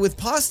 You know, with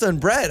pasta and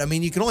bread, I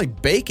mean, you can only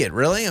bake it,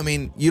 really. I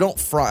mean, you don't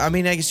fry. I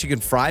mean, I guess you can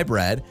fry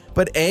bread,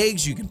 but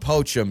eggs, you can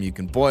poach them, you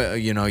can boil,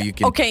 you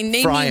can Okay,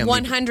 name fry me them.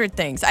 100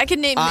 things. I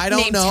can name 10. I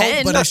don't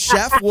know, but a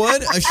chef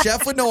would. A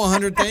chef would know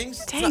 100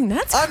 things. Dang,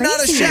 that's I'm crazy.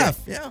 not a chef.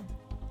 Yeah.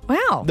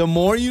 Wow. The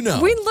more you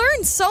know. We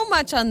learned so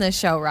much on this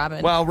show,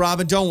 Robin. Well,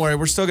 Robin, don't worry.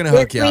 We're still going to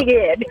hook you up. We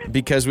did.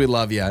 Because we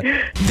love you.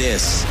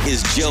 This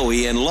is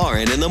Joey and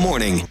Lauren in the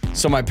morning.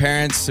 So my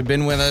parents have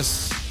been with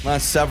us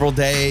last several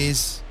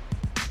days,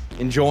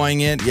 enjoying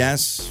it.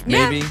 Yes,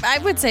 maybe. Yeah, I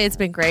would say it's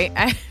been great.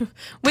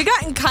 We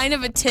got in kind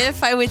of a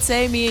tiff, I would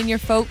say, me and your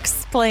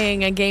folks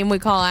playing a game we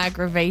call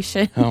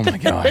Aggravation. Oh my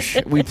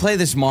gosh. We play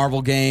this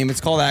marble game.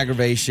 It's called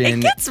Aggravation.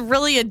 It gets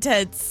really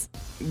intense.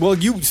 Well,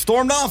 you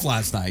stormed off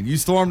last night. You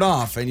stormed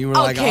off and you were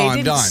like, Okay, oh, I'm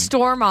didn't done.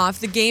 storm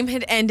off. The game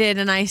had ended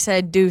and I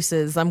said,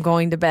 deuces, I'm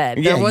going to bed.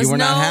 Yeah, there was you were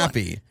no, not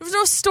happy. There was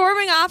no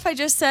storming off. I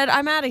just said,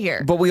 I'm out of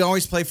here. But we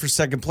always play for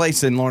second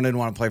place, and Lauren didn't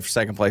want to play for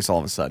second place all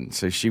of a sudden.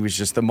 So she was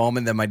just the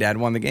moment that my dad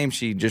won the game,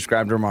 she just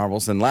grabbed her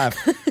marbles and left.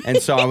 And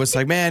so I was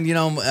like, man,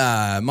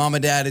 Mom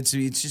and Dad, it's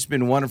just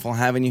been wonderful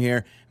having you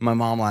here. And my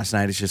mom last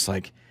night is just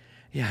like,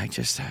 yeah,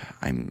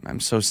 I'm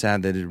so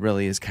sad that it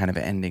really is kind of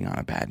ending on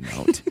a bad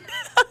note.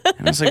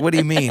 And I was like, what do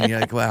you mean?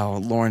 You're like, well,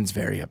 Lauren's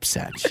very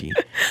upset. She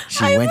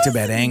went to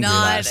bed angry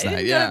last night. I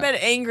didn't go to bed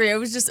angry. I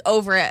was just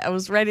over it. I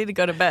was ready to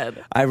go to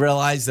bed. I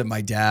realized that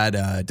my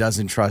dad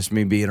doesn't trust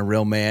me being a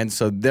real man.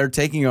 So they're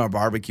taking our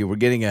barbecue. We're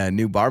getting a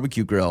new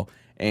barbecue grill.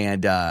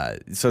 And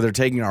so they're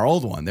taking our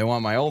old one. They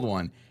want my old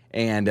one.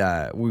 And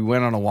we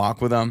went on a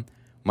walk with them.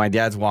 My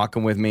dad's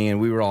walking with me, and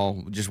we were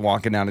all just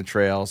walking down a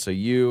trail. So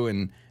you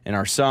and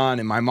our son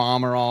and my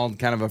mom are all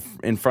kind of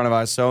in front of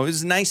us. So it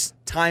was a nice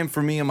time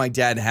for me and my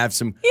dad to have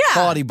some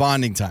quality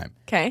bonding time.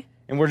 Okay.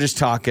 And we're just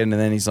talking, and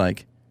then he's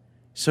like,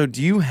 so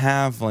do you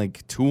have,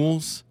 like,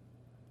 tools?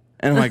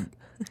 And I'm like,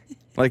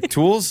 like,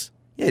 tools?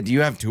 Yeah, do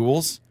you have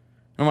tools?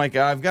 I'm like,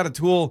 I've got a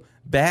tool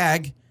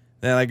bag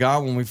that I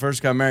got when we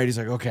first got married. He's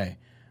like, okay.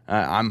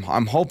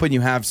 I'm hoping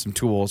you have some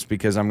tools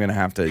because I'm going to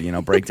have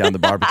to, break down the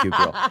barbecue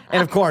grill.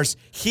 And, of course,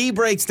 he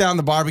breaks down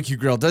the barbecue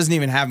grill, doesn't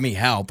even have me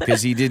help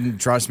because he didn't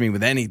trust me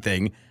with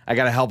anything. I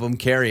got to help him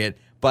carry it.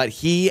 But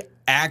he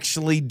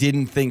actually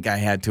didn't think I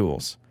had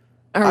tools.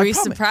 Are we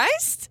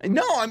surprised?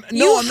 No, I'm not.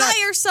 You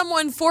hire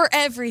someone for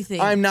everything.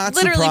 I'm not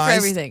literally surprised. for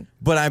everything.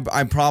 But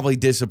I'm probably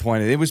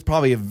disappointed. It was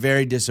probably a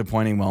very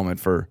disappointing moment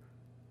for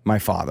my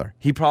father.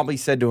 He probably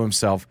said to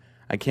himself,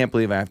 I can't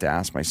believe I have to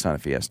ask my son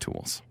if he has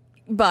tools.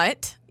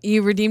 But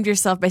you redeemed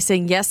yourself by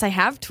saying, yes, I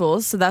have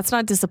tools, so that's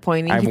not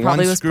disappointing. I have he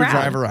probably one was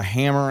screwdriver, proud. a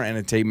hammer, and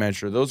a tape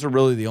measure. Those are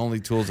really the only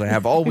tools I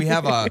have. Oh, we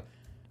have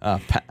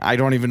I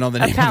don't even know the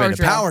name of it.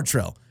 A power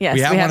drill. Yes,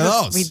 we have one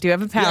of those. We do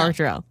have a power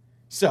drill.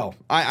 So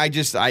I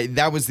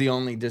that was the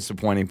only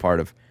disappointing part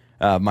of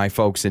my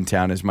folks in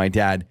town is my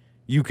dad.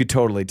 You could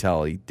totally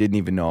tell he didn't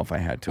even know if I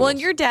had tools. Well,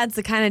 and your dad's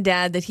the kind of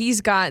dad that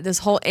he's got this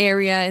whole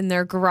area in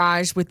their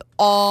garage with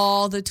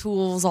all the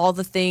tools, all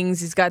the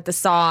things. He's got the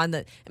saw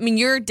and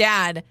your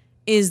dad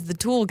is the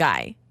tool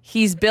guy.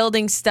 He's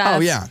building stuff. Oh,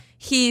 yeah.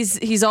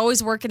 He's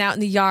always working out in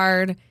the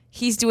yard.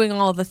 He's doing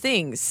all the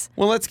things.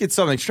 Well, let's get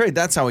something straight.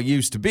 That's how it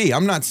used to be.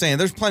 I'm not saying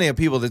there's plenty of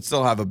people that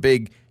still have a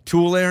big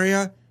tool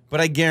area, but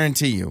I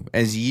guarantee you,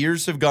 as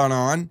years have gone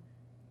on,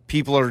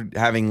 people are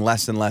having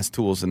less and less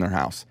tools in their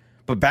house.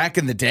 But back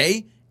in the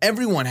day,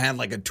 everyone had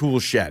like a tool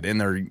shed in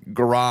their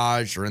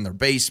garage or in their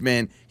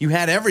basement. You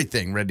had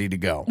everything ready to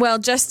go. Well,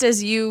 just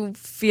as you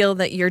feel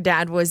that your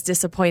dad was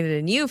disappointed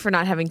in you for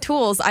not having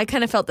tools, I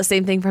kind of felt the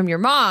same thing from your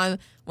mom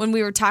when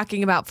we were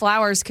talking about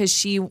flowers, because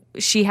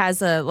she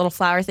has a little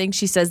flower thing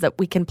she says that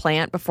we can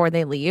plant before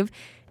they leave.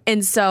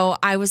 And so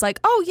I was like,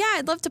 oh, yeah,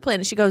 I'd love to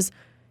plant it. She goes,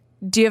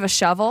 do you have a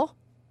shovel?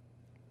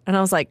 And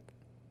I was like,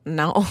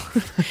 no.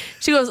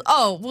 She goes,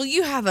 oh, well,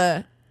 you have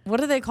a,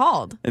 what are they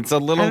called? It's a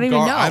little,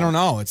 I don't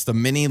know. It's the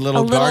mini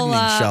little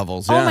gardening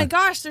shovels. Yeah. Oh my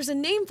gosh, there's a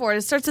name for it.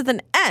 It starts with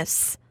an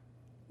S.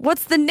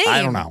 What's the name?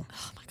 I don't know.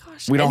 Oh my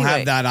gosh. We don't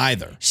have that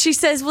either. She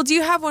says, well, do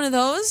you have one of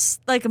those?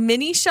 Like a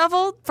mini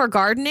shovel for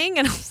gardening?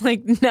 And I was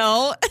like,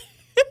 no.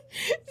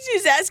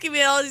 She's asking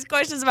me all these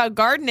questions about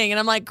gardening, and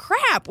I'm like,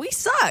 crap, we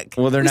suck.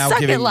 Well, they're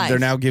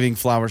now giving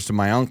flowers to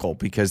my uncle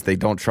because they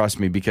don't trust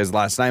me, because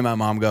last night my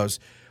mom goes,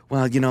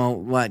 well, you know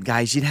what,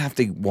 guys, you'd have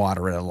to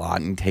water it a lot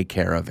and take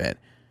care of it.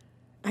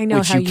 I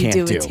know how you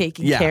do with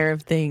taking care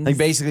of things. Like,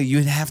 basically,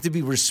 you have to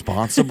be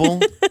responsible,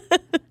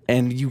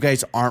 and you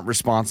guys aren't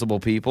responsible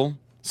people.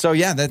 So,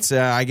 yeah, that's,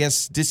 I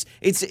guess, just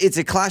it's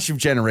a clash of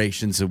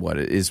generations of what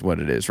it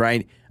is,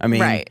 right? I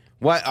mean,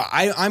 what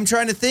I'm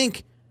trying to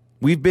think.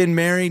 We've been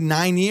married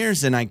 9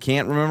 years, and I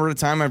can't remember a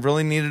time I've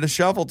really needed a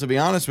shovel, to be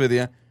honest with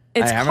you.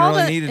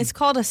 It's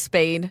called a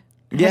spade.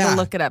 I had to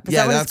look it up. Is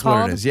that what it's called?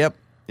 What it is. Yep.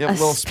 A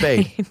little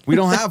spade. We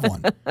don't have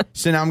one.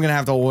 So now I'm going to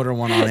have to order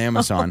one on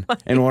Amazon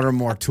and order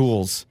more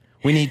tools.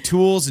 We need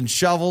tools and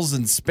shovels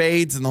and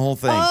spades and the whole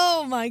thing.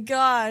 Oh, my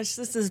gosh.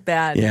 This is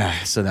bad. Yeah,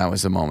 so that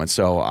was the moment.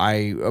 So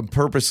I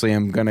purposely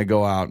am going to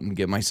go out and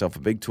get myself a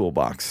big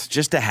toolbox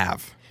just to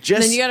have.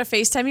 And then you got to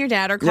FaceTime your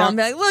dad or call him and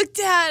be like, look,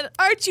 Dad,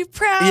 aren't you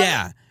proud?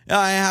 Yeah.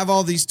 I have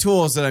all these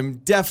tools that I'm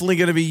definitely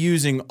going to be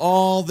using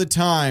all the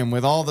time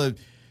with all the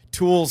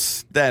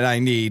tools that I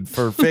need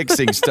for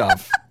fixing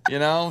stuff. You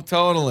know,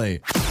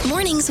 totally.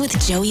 Mornings with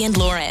Joey and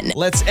Lauren.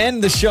 Let's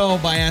end the show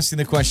by asking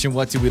the question,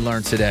 what did we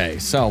learn today?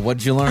 So, what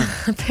did you learn?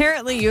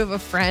 Apparently, you have a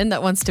friend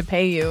that wants to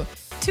pay you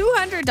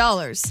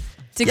 $200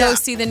 to go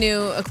see the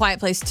new A Quiet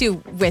Place 2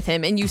 with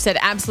him, and you said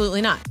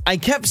absolutely not. I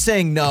kept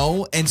saying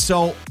no, and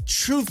so,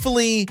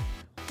 truthfully,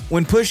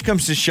 when push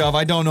comes to shove,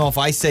 I don't know if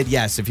I said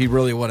yes, if he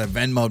really would have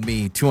Venmo'd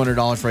me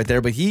 $200 right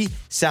there, but he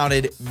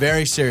sounded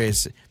very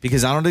serious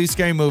because I don't do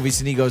scary movies,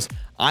 and he goes,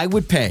 I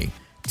would pay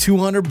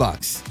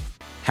 $200,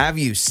 have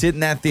you sit in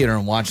that theater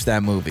and watch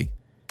that movie,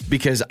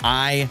 because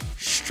I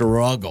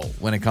struggle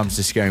when it comes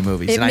to scary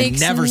movies, and I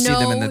never see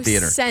them in the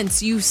theater. It makes no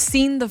sense. You've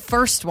seen the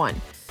first one.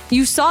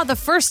 You saw the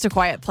first A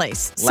Quiet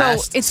Place. So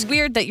it's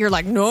weird that you're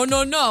like, no.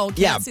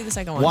 Can't see the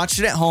second one. Watch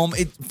it at home.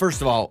 First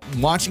of all,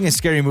 watching a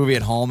scary movie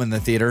at home in the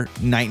theater,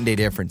 night and day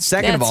difference.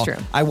 Second of all,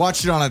 I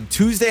watched it on a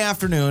Tuesday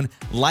afternoon,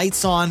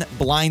 lights on,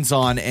 blinds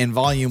on, and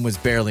volume was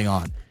barely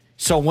on.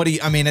 So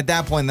at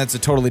that point, that's a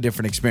totally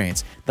different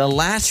experience. The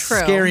last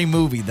scary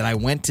movie that I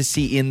went to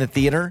see in the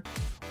theater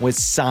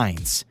was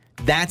Signs.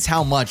 That's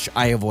how much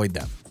I avoid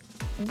them.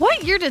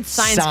 What year did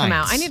Signs come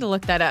out? I need to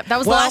look that up. That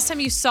was the last time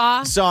you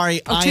saw?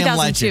 Sorry, I Am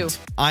Legend.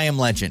 I Am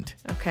Legend.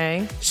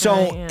 Okay.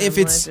 So if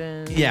it's,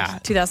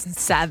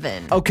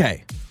 2007.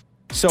 Okay.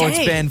 So it's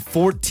been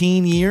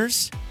 14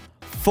 years.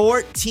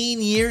 14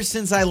 years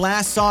since I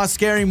last saw a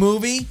scary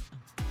movie.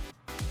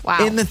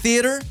 Wow. In the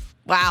theater.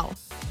 Wow.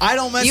 I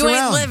don't mess around. You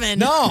ain't living.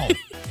 No,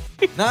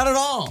 not at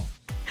all.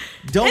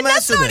 Don't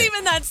mess with it. And that's not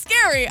even that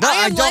scary.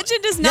 I Am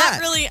Legend is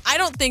not really, I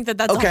don't think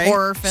that's a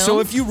horror film. So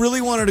if you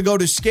really wanted to go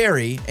to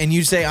scary and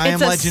you say I Am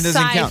Legend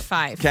doesn't count. It's a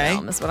sci-fi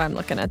film is what I'm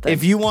looking at there.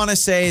 If you want to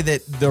say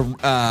that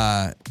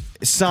the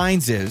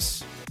Signs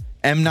is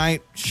M.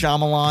 Night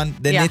Shyamalan,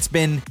 then it's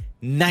been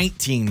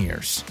 19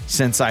 years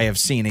since I have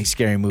seen a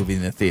scary movie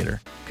in the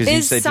theater.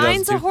 Is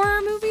Signs a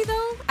horror movie,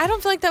 though? I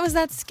don't feel like that was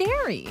that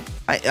scary.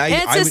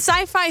 It's a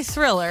sci-fi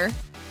thriller.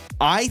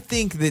 I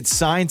think that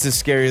Signs is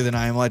scarier than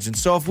I Am Legend.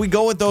 So if we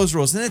go with those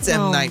rules, then it's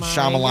M. Night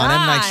Shyamalan. Gosh.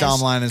 M. Night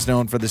Shyamalan is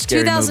known for the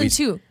scary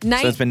 2002. movies.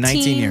 2002. So it's been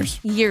 19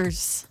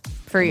 years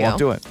for you. Won't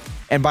do it.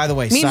 And by the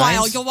way,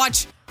 meanwhile, Signs, you'll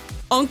watch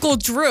Uncle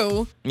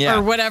Drew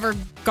or whatever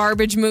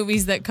garbage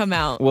movies that come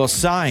out. Well,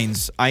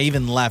 Signs, I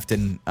even left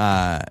and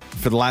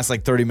for the last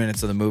 30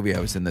 minutes of the movie, I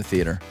was in the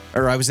theater.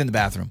 Or I was in the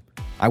bathroom.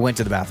 I went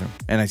to the bathroom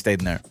and I stayed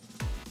in there.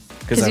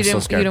 Because I was so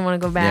scared. You didn't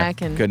want to go back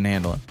and couldn't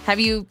handle it.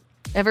 Have you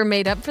ever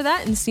made up for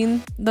that and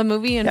seen the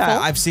movie in full? Yeah,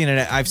 I've seen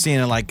it. I've seen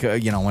it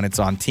when it's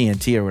on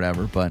TNT or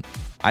whatever. But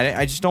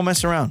I just don't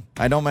mess around.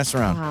 I don't mess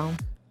around.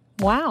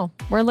 Wow.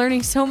 We're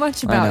learning so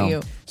much about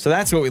you. So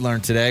that's what we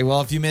learned today.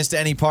 Well, if you missed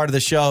any part of the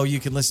show, you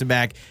can listen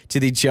back to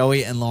the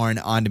Joey and Lauren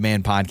On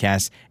Demand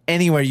podcast.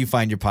 Anywhere you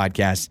find your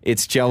podcast,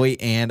 it's Joey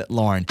and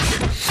Lauren.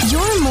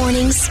 Your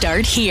mornings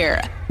start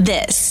here.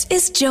 This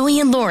is Joey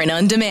and Lauren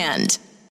On Demand.